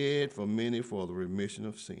is shed for many for the remission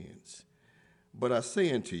of sins. But I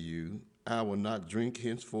say unto you, I will not drink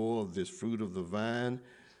henceforth of this fruit of the vine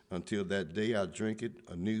until that day I drink it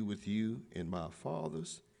anew with you in my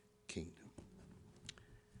Father's kingdom.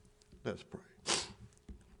 Let's pray.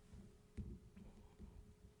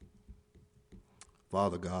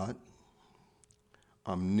 Father God,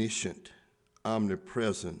 omniscient,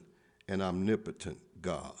 omnipresent, and omnipotent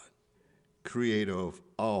God, creator of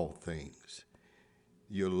all things.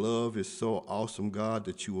 Your love is so awesome, God,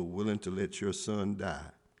 that you were willing to let your Son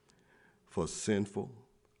die for sinful,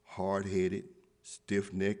 hard-headed,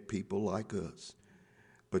 stiff-necked people like us.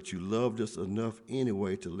 But you loved us enough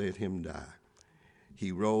anyway to let him die.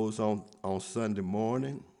 He rose on Sunday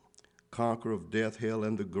morning, conqueror of death, hell,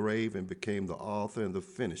 and the grave, and became the author and the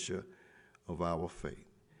finisher of our faith.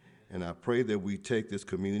 And I pray that we take this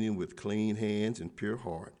communion with clean hands and pure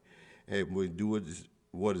heart, and we do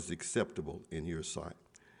what is acceptable in your sight.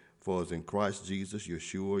 For as in Christ Jesus,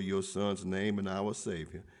 Yeshua, your Son's name and our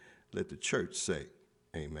Savior, let the church say,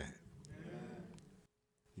 Amen. Amen.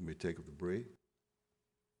 You may take up the bread.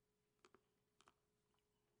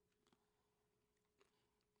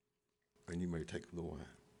 And you may take up the wine.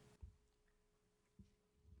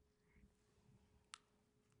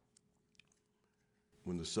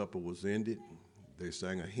 When the supper was ended, they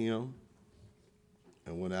sang a hymn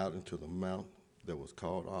and went out into the mount that was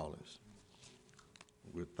called Olives.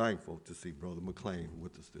 We're thankful to see Brother McLean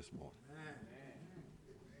with us this morning.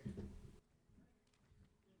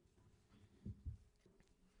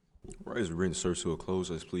 Right, as we bring the service to a close,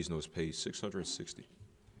 let's please notice page 660.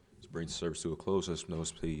 Let's bring the service to a close. Let's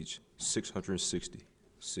notice page 660,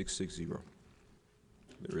 660.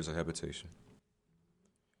 There is a habitation.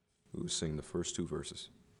 We will sing the first two verses.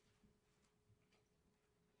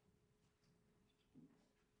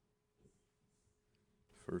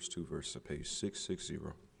 First two verses of page 660.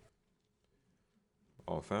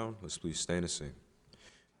 All found? Let's please stand and sing.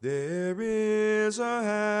 There is a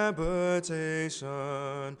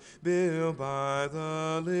habitation built by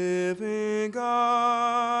the living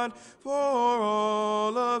God for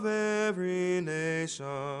all of every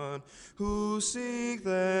nation who seek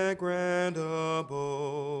that grand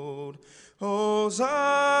abode. O Zion,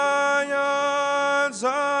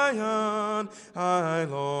 Zion, I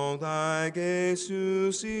long thy gates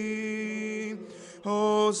to see.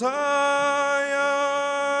 O Zion,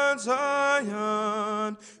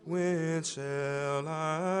 Zion, when shall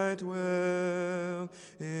I dwell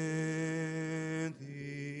in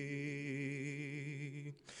thee?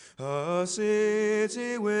 A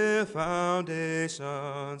city with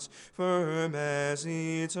foundations, firm as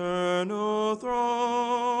eternal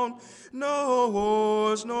throne. No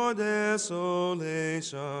wars nor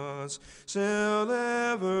desolations shall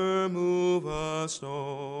ever move a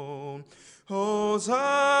stone. O Zion,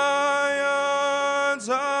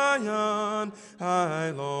 Zion,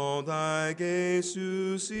 I long thy gates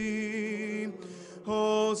to see.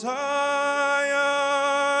 O Zion,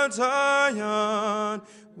 Zion,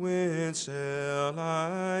 when shall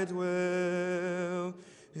I dwell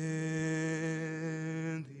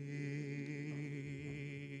in thee?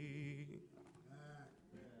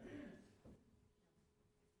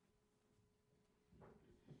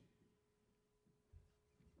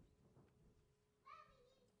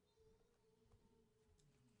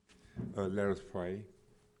 Let us pray.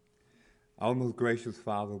 Our most gracious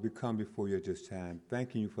Father, we come before you at this time,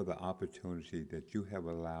 thanking you for the opportunity that you have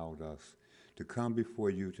allowed us to come before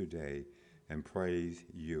you today and praise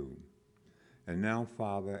you. And now,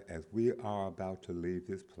 Father, as we are about to leave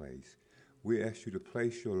this place, we ask you to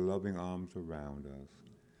place your loving arms around us.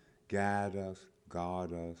 Guide us,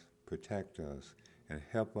 guard us, protect us, and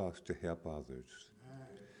help us to help others.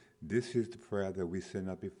 This is the prayer that we send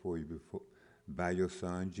up before you by your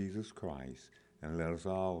Son, Jesus Christ. And let us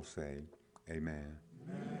all say, Amen.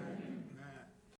 Amen.